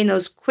think having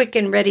those quick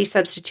and ready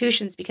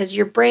substitutions, because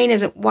your brain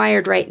isn't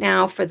wired right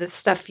now for the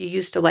stuff you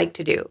used to like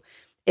to do.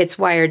 It's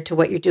wired to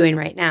what you're doing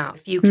right now.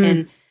 If you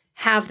can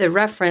have the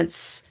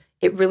reference,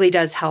 it really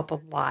does help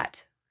a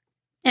lot.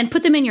 And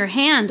put them in your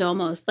hand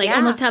almost,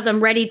 almost have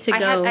them ready to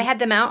go. I had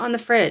them out on the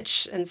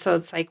fridge. And so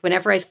it's like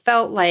whenever I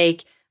felt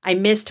like I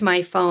missed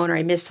my phone or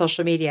I missed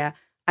social media,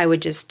 I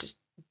would just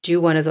do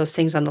one of those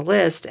things on the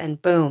list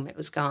and boom, it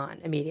was gone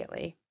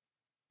immediately.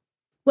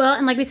 Well,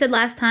 and like we said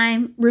last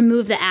time,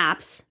 remove the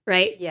apps,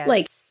 right?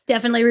 Yes.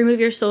 Definitely remove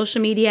your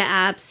social media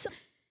apps.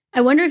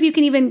 I wonder if you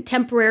can even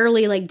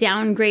temporarily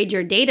downgrade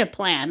your data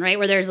plan, right?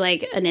 Where there's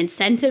an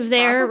incentive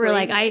there. Probably,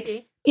 where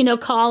maybe. I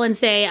call and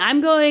say,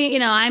 I'm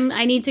going,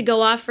 I need to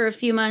go off for a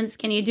few months.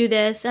 Can you do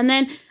this? And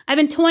then I've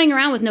been toying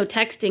around with no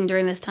texting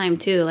during this time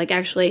too,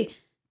 actually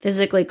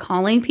physically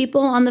calling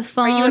people on the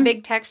phone. Are you a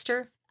big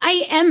texter?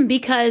 I am,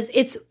 because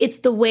it's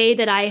the way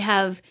that I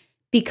have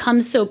become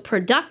so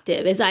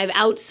productive, is I've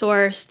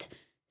outsourced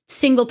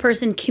single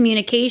person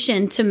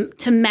communication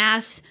to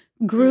mass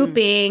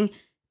grouping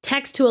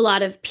text to a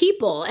lot of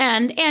people.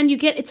 And you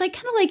get, it's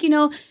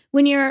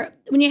when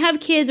you have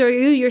kids or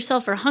you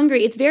yourself are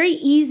hungry, it's very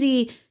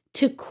easy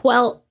to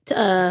squelch.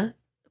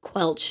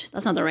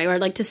 That's not the right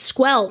word. To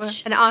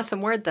squelch. An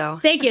awesome word, though.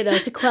 Thank you, though.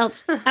 To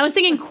quench. I was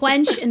thinking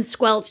quench and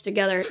squelch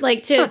together.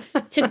 To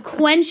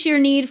quench your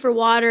need for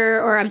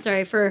water, or I'm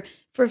sorry, for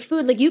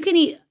food. You can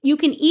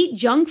eat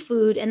junk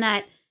food, and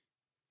that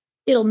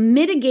it'll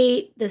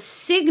mitigate the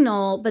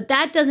signal, but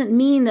that doesn't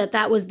mean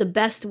that was the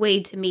best way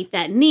to meet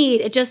that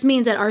need. It just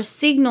means that our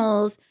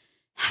signals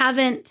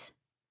haven't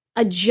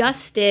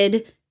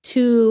adjusted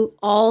to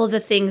all of the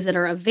things that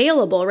are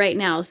available right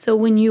now. So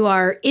when you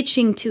are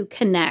itching to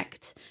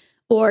connect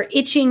or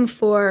itching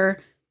for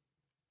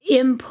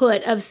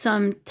input of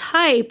some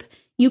type,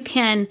 you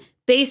can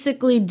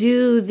basically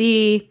do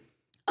the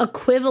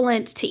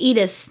equivalent to eat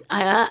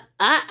I'm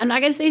not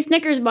going to say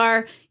Snickers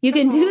bar. You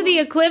can do the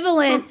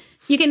equivalent.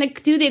 You can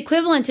do the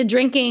equivalent to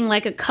drinking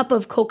a cup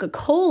of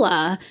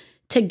Coca-Cola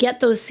to get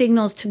those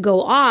signals to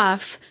go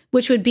off,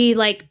 which would be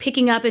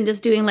picking up and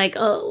just doing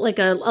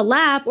a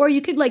lap, or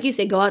you could, like you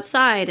say, go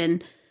outside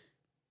and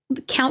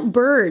count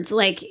birds.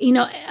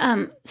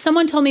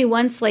 Someone told me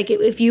once,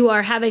 if you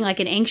are having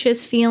an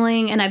anxious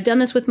feeling, and I've done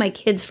this with my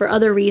kids for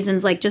other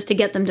reasons, just to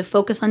get them to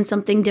focus on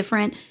something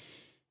different,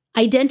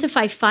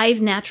 identify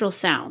 5 natural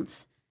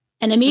sounds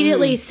and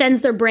immediately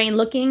sends their brain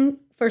looking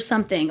for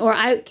something. Or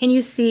can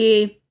you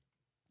see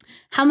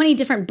how many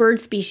different bird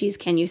species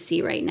can you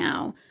see right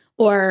now?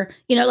 Or,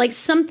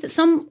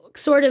 some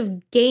sort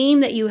of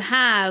game that you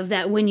have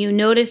that when you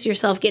notice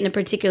yourself get in a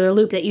particular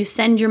loop, that you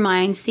send your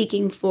mind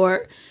seeking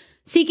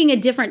a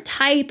different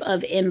type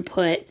of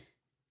input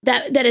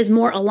that is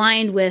more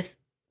aligned with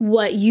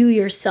what you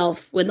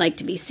yourself would like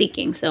to be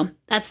seeking. So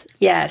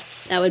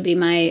that would be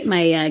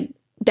my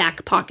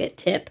back pocket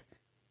tip.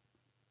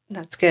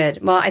 That's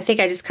good. Well, I think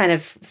I just kind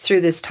of,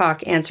 through this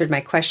talk, answered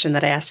my question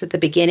that I asked at the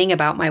beginning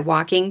about my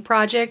walking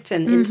project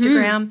and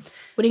Instagram.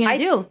 What are you going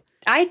to do?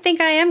 I think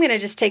I am going to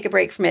just take a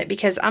break from it,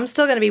 because I'm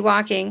still going to be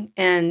walking,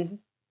 and,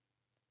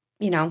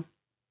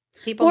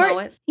 people know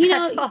it.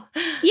 That's all.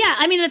 Yeah.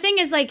 I mean, the thing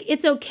is,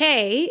 it's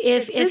okay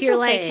if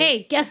you're okay.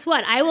 Hey, guess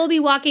what? I will be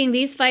walking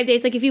these 5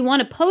 days. If you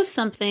want to post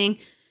something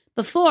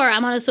before,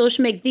 I'm on a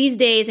social make these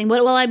days, and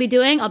what will I be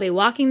doing? I'll be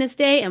walking this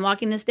day and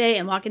walking this day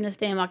and walking this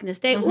day and walking this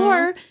day.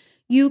 Or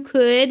you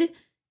could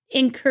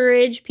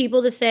encourage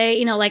people to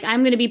say,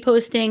 I'm going to be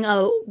posting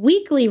a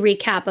weekly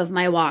recap of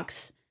my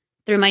walks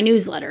through my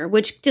newsletter,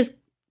 which just,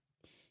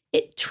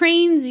 it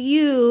trains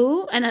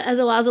you, and as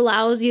well as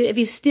allows you, if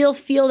you still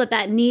feel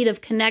that need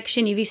of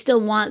connection, if you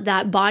still want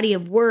that body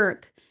of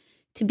work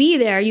to be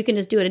there, you can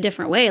just do it a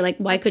different way.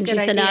 Why couldn't you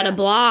send out a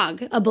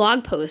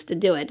blog post to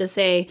do it, to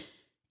say,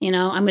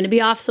 I'm going to be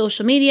off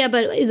social media,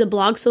 but is a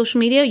blog social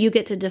media? You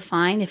get to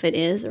define if it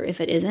is or if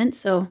it isn't.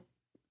 So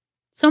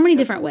many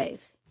different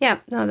ways. Yeah,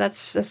 no,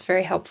 that's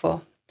very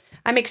helpful.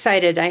 I'm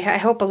excited. I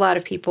hope a lot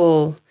of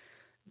people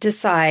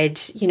decide,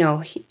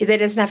 that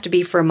doesn't have to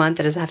be for a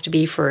month. It doesn't have to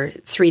be for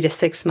 3 to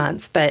 6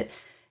 months, but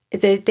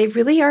they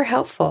really are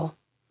helpful.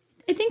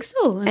 I think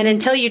so. And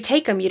until you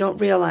take them, you don't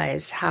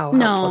realize how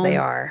helpful they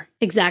are.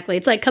 Exactly.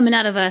 It's like coming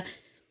out of a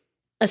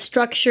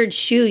structured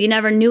shoe. You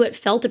never knew it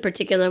felt a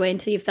particular way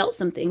until you felt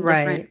something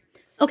different. Right.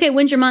 Okay,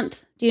 when's your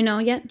month? Do you know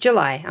yet?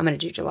 July. I'm going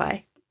to do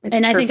July.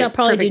 And I think I'll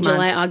probably do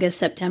July, August,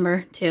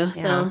 September too.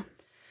 Yeah. So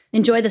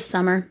enjoy the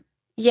summer.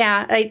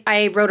 Yeah,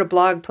 I wrote a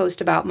blog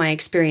post about my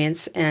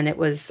experience, and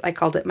I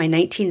called it my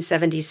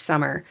 1970s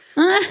summer,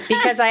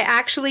 because I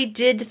actually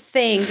did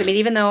things. I mean,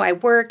 even though I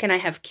work and I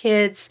have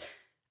kids,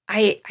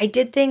 I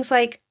did things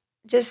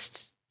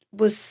just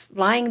was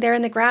lying there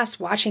in the grass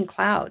watching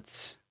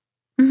clouds,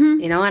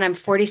 and I'm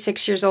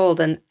 46 years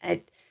old, and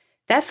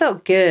that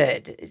felt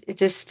good. It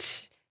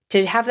just,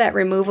 to have that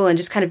removal and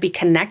just kind of be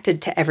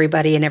connected to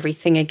everybody and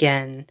everything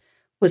again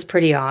was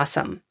pretty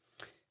awesome.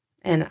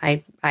 And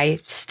I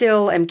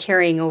still am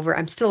carrying over.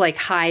 I'm still like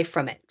high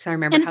from it because I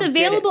remember. And it's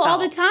available all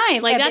the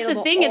time. Like that's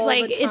the thing.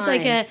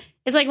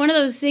 It's like one of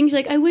those things.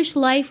 Like I wish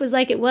life was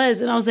like it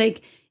was, and I was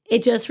like,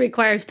 it just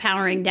requires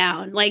powering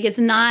down. Like it's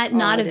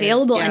not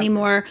available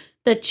anymore.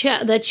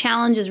 The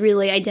challenge is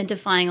really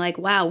identifying. Like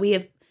wow, we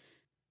have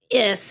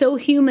So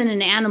Human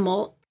and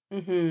Animal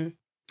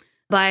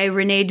by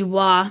Rene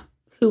Dubois,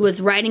 who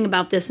was writing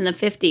about this in the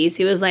 50s.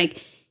 He was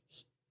like,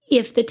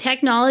 if the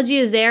technology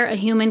is there, a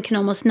human can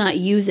almost not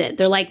use it.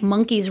 They're like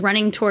monkeys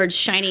running towards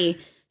shiny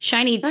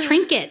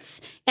trinkets.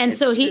 And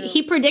so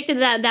he predicted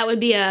that would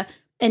be an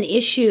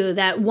issue,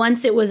 that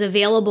once it was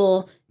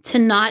available, to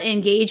not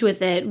engage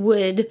with it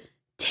would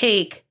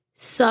take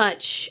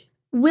such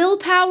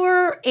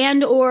willpower,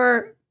 and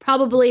or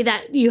probably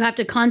that you have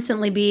to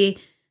constantly be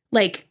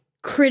like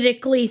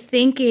critically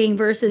thinking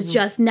versus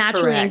just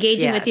naturally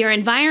engaging with your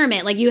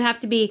environment. Like you have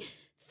to be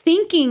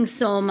thinking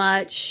so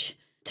much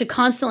to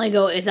constantly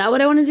go, is that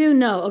what I want to do?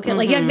 No. Okay.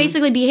 Like you have to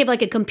basically behave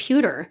like a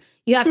computer.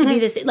 You have to be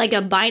this, like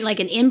like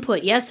an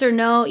input, yes or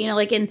no,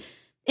 like, and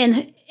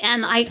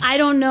I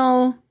don't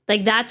know,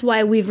 like, that's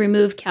why we've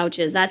removed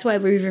couches. That's why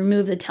we've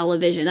removed the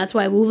television. That's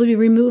why we will be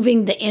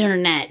removing the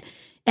internet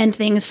and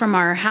things from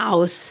our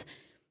house,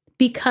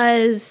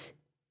 because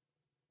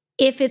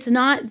if it's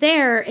not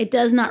there, it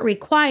does not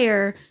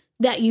require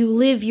that you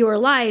live your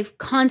life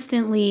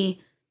constantly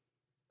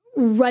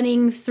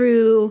running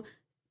through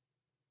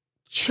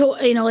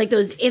like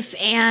those if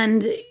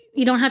and.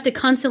 You don't have to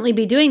constantly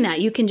be doing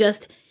that. You can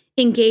just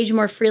engage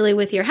more freely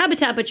with your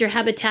habitat, but your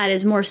habitat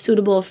is more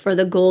suitable for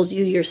the goals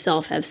you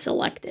yourself have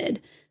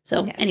selected.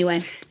 So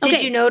anyway.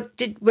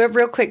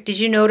 Real quick, did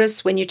you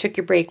notice when you took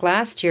your break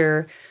last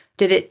year,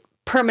 did it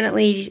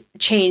permanently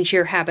change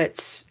your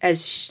habits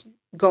as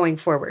going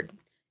forward?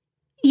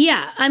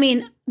 Yeah. I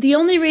mean, the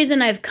only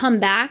reason I've come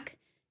back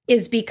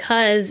is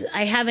because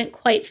I haven't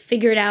quite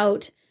figured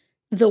out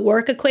the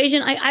work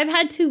equation. I've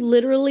had to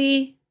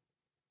literally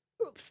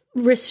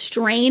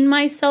restrain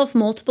myself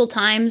multiple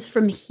times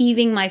from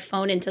heaving my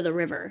phone into the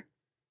river.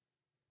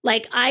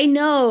 Like I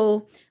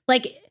know,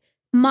 like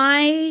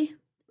my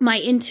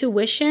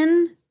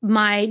intuition,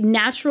 my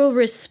natural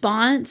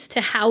response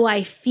to how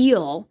I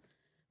feel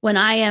when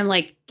I am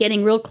like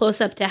getting real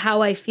close up to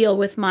how I feel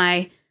with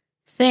my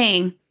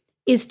thing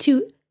is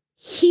to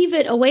heave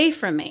it away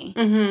from me.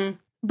 Mm-hmm.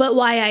 But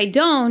why I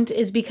don't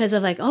is because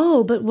of like,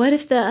 oh, but what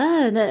if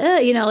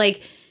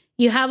like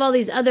you have all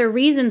these other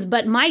reasons,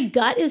 but my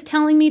gut is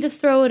telling me to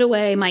throw it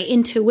away. My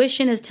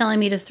intuition is telling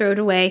me to throw it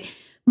away.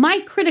 My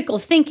critical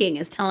thinking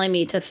is telling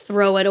me to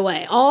throw it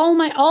away.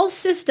 All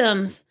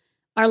systems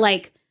are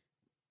like,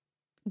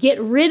 get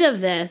rid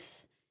of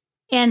this.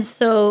 And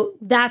so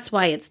that's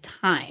why it's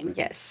time.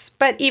 Yes.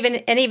 But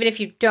even if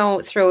you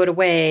don't throw it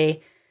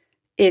away,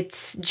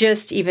 it's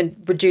just even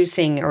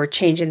reducing or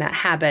changing that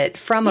habit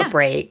from a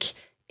break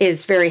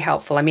is very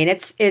helpful. I mean,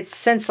 it's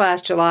since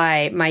last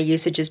July, my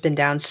usage has been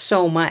down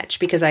so much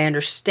because I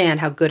understand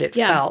how good it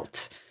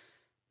felt.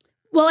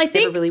 Well, I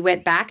think it really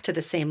went back to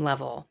the same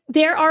level.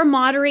 There are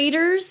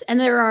moderators and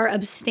there are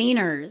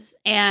abstainers,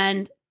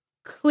 and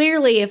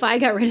clearly, if I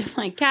got rid of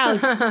my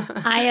couch,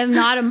 I'm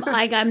not a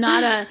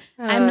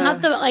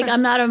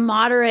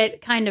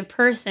moderate kind of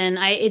person.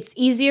 It's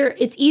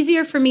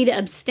easier for me to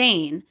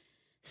abstain.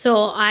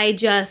 So I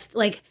just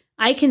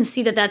I can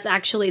see that that's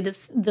actually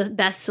the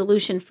best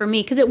solution for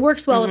me because it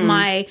works well with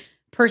my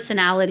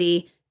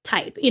personality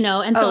type,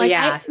 And so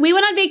we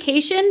went on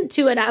vacation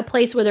to a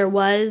place where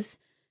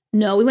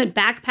we went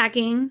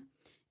backpacking,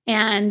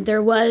 and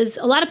there was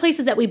a lot of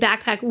places that we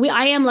backpack.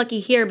 I am lucky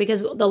here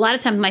because a lot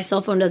of times my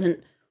cell phone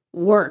doesn't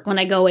work when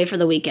I go away for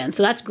the weekend.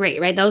 So that's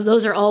great, right?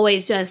 Those are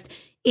always just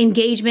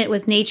engagement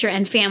with nature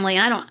and family.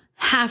 And I don't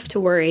have to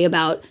worry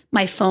about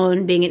my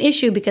phone being an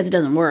issue because it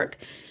doesn't work.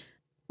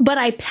 But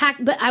I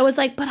was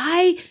like,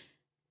 I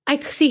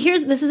see,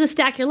 this is a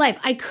stack your life.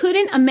 I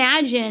couldn't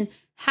imagine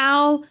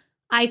how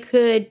I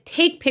could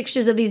take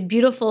pictures of these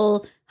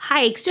beautiful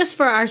hikes just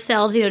for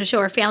ourselves, to show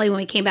our family when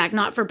we came back,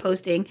 not for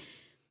posting.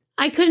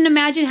 I couldn't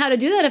imagine how to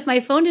do that if my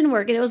phone didn't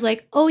work. And it was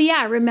like, oh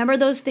yeah, remember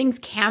those things,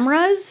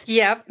 cameras?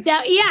 Yep.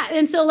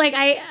 And so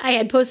I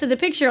had posted a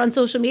picture on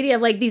social media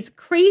of these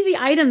crazy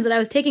items that I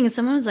was taking, and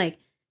someone was like,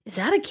 is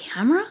that a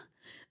camera?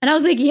 And I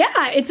was like,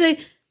 yeah,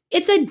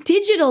 it's a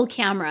digital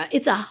camera.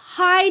 It's a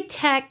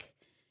high-tech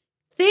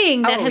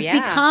thing that has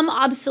become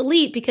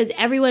obsolete because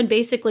everyone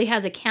basically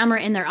has a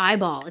camera in their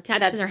eyeball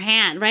attached to their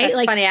hand, right?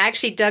 That's funny. I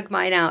actually dug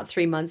mine out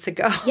 3 months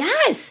ago.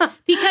 Yes,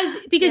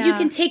 because you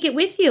can take it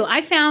with you.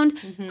 I found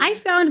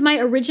my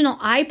original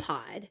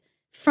iPod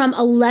from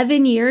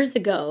 11 years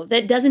ago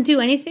that doesn't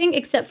do anything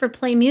except for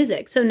play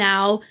music. So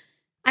now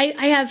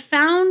I have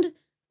found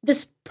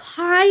this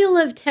pile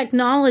of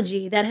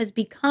technology that has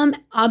become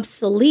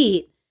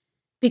obsolete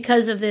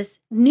because of this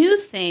new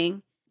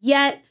thing.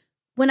 Yet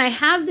when I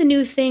have the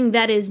new thing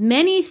that is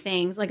many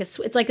things,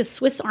 it's like a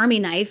Swiss Army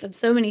knife of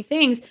so many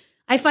things,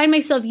 I find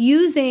myself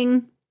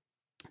using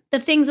the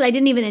things that I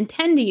didn't even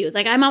intend to use.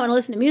 Like I might want to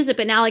listen to music,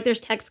 but now like there's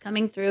text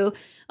coming through.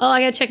 Oh,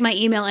 I got to check my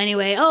email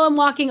anyway. Oh, I'm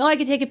walking. Oh, I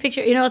could take a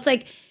picture. You know, it's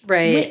like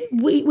right.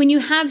 When you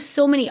have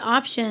so many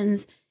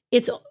options,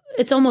 it's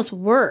almost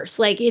worse.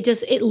 Like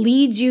it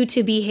leads you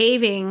to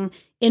behaving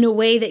in a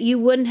way that you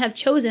wouldn't have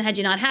chosen had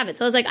you not have it.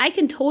 So I was like, I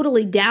can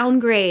totally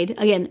downgrade,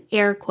 again,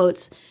 air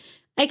quotes.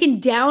 I can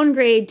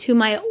downgrade to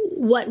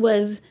what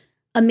was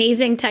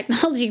amazing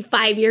technology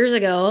 5 years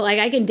ago. Like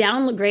I can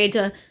downgrade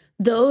to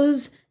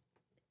those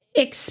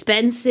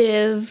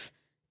expensive,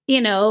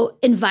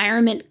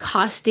 environment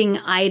costing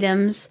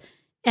items,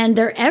 and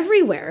they're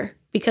everywhere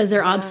because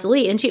they're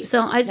obsolete and cheap.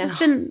 So I've just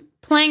been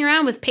playing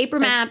around with paper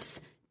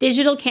maps,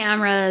 digital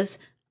cameras,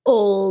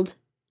 old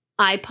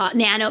iPod,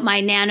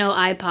 my nano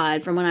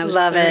iPod from when I was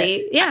 30.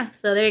 It. Yeah,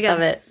 so there you go.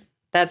 Love it.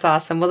 That's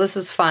awesome. Well, this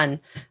was fun,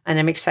 and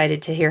I'm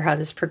excited to hear how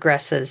this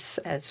progresses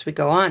as we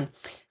go on.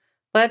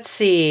 Let's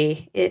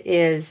see. It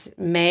is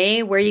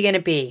May. Where are you going to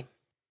be?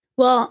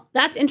 Well,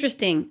 that's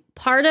interesting.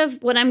 Part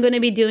of what I'm going to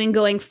be doing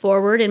going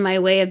forward in my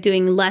way of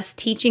doing less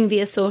teaching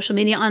via social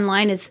media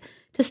online is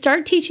to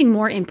start teaching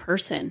more in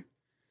person,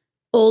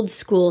 old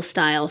school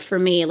style for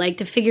me, like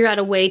to figure out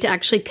a way to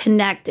actually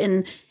connect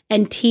and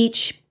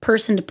teach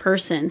person to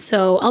person.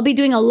 So I'll be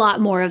doing a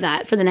lot more of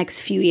that for the next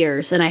few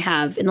years than I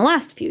have in the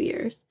last few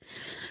years.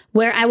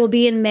 Where I will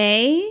be in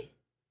May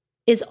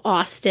is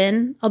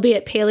Austin. I'll be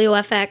at Paleo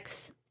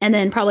FX, and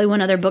then probably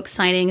one other book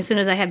signing. As soon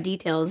as I have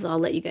details, I'll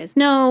let you guys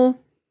know.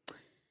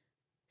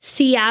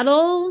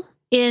 Seattle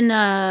in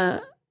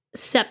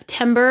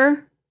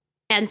September,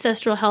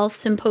 Ancestral Health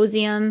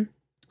Symposium.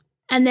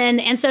 And then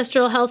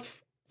Ancestral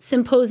Health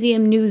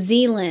Symposium New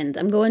Zealand.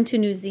 I'm going to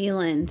New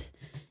Zealand.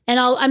 And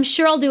I'm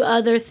sure I'll do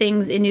other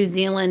things in New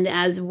Zealand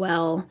as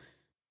well.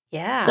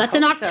 Yeah. That's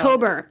in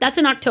October. That's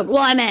in October.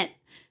 Well, I meant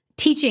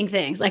teaching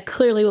things. I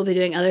clearly will be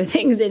doing other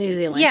things in New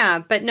Zealand. Yeah,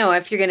 but no,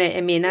 if you're going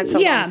to, that's a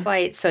long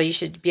flight, so you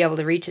should be able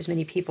to reach as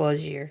many people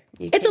as you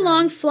can. It's a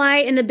long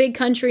flight in a big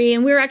country,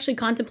 and we're actually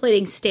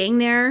contemplating staying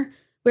there.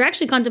 We're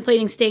actually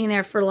contemplating staying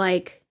there for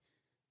like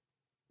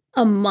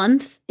a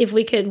month if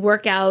we could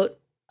work out.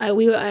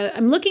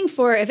 I'm looking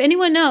for, if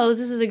anyone knows,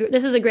 this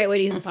is a great way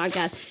to use a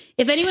podcast.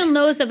 If anyone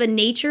knows of a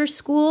nature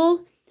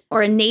school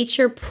or a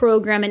nature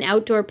program, an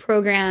outdoor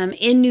program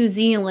in New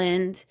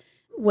Zealand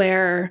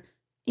where,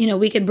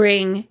 we could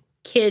bring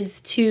kids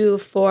to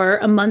for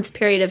a month's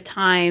period of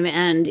time,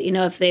 and,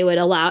 if they would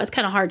allow, it's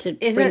kind of hard to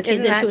bring kids into a school.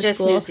 Isn't that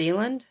just New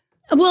Zealand?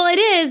 Well, it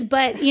is,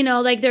 but,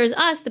 like there's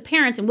us, the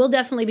parents, and we'll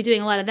definitely be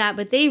doing a lot of that,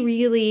 but they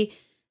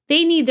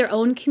need their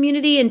own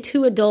community, and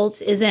 2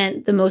 adults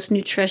isn't the most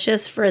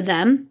nutritious for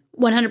them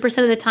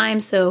 100% of the time.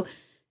 So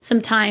some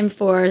time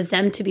for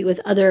them to be with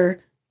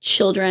other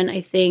children,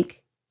 I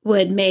think,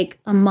 would make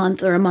a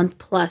month or a month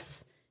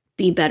plus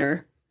be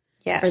better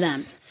for them.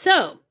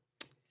 So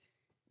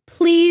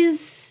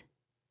please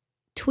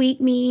tweet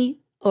me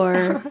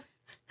or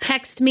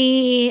text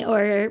me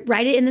or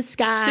write it in the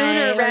sky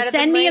sooner or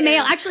send me a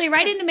mail. Actually,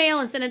 write it in the mail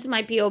and send it to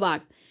my P.O.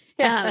 box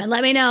and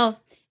let me know.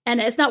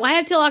 And it's not, I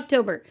have till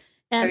October.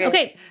 And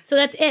okay, so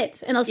that's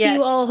it. And I'll see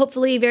you all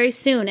hopefully very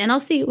soon. And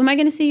am I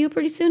going to see you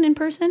pretty soon in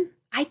person?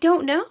 I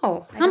don't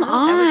know. Come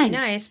on. That would be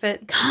nice,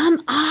 but...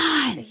 Come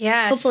on.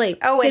 Yes. Hopefully.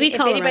 Oh, and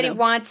if anybody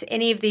wants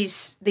any of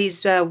these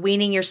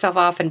weaning yourself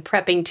off and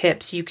prepping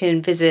tips, you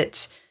can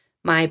visit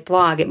my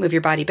blog at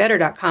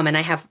moveyourbodybetter.com, and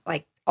I have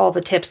like all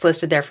the tips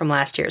listed there from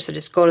last year. So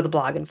just go to the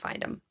blog and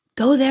find them.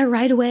 Go there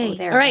right away. Go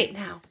there all right.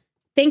 now.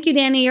 Thank you,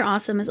 Danny. You're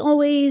awesome as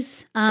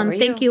always.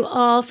 Thank you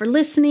all for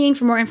listening.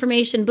 For more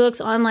information, books,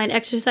 online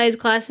exercise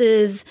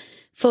classes,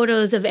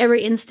 photos of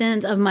every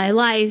instant of my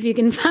life, you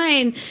can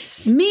find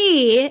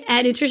me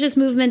at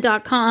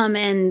nutritiousmovement.com.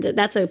 And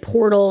that's a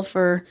portal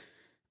for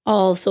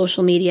all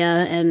social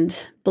media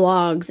and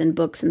blogs and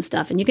books and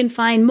stuff. And you can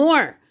find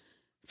more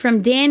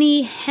from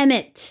Danny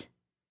Hemmett.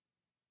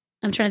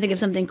 I'm trying to think of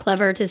something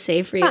clever to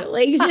say for you.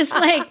 Like, just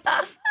like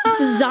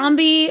it's a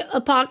zombie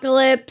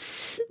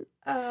apocalypse.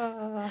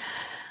 I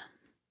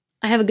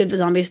have a good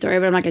zombie story,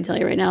 but I'm not going to tell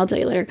you right now. I'll tell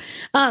you later.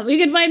 You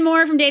can find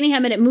more from Danny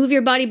Hemmett at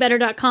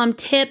moveyourbodybetter.com,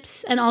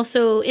 tips, and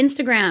also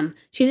Instagram.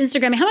 She's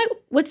Instagramming.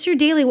 What's your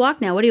daily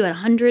walk now? What are you at,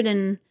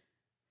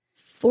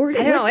 140?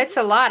 I don't know. It's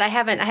a lot. I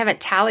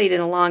haven't tallied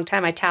in a long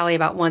time. I tally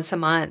about once a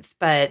month,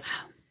 but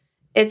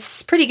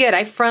it's pretty good.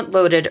 I front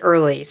loaded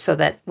early so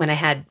that when I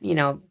had,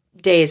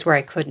 days where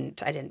I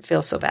didn't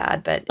feel so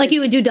bad. But like you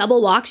would do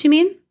double walks, you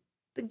mean?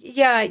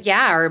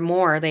 Yeah, or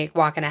more, like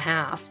walk and a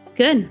half.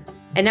 Good.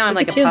 And now I'm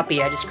like a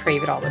puppy. I just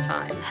crave it all the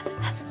time.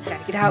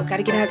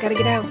 Gotta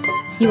get out.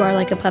 You are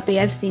like a puppy.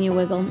 I've seen you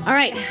wiggle. All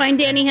right. Find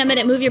Danny Hemmett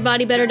at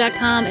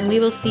moveyourbodybetter.com, and we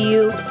will see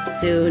you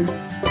soon.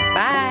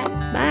 Bye.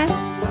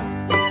 Bye.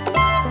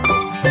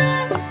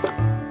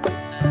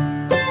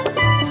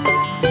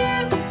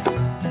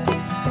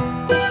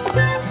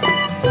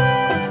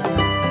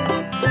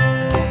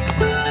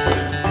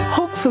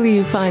 Hopefully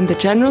you find the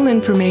general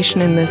information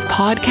in this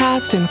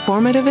podcast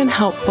informative and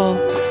helpful,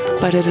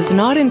 but it is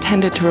not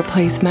intended to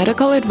replace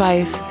medical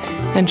advice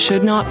and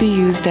should not be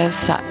used as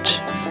such.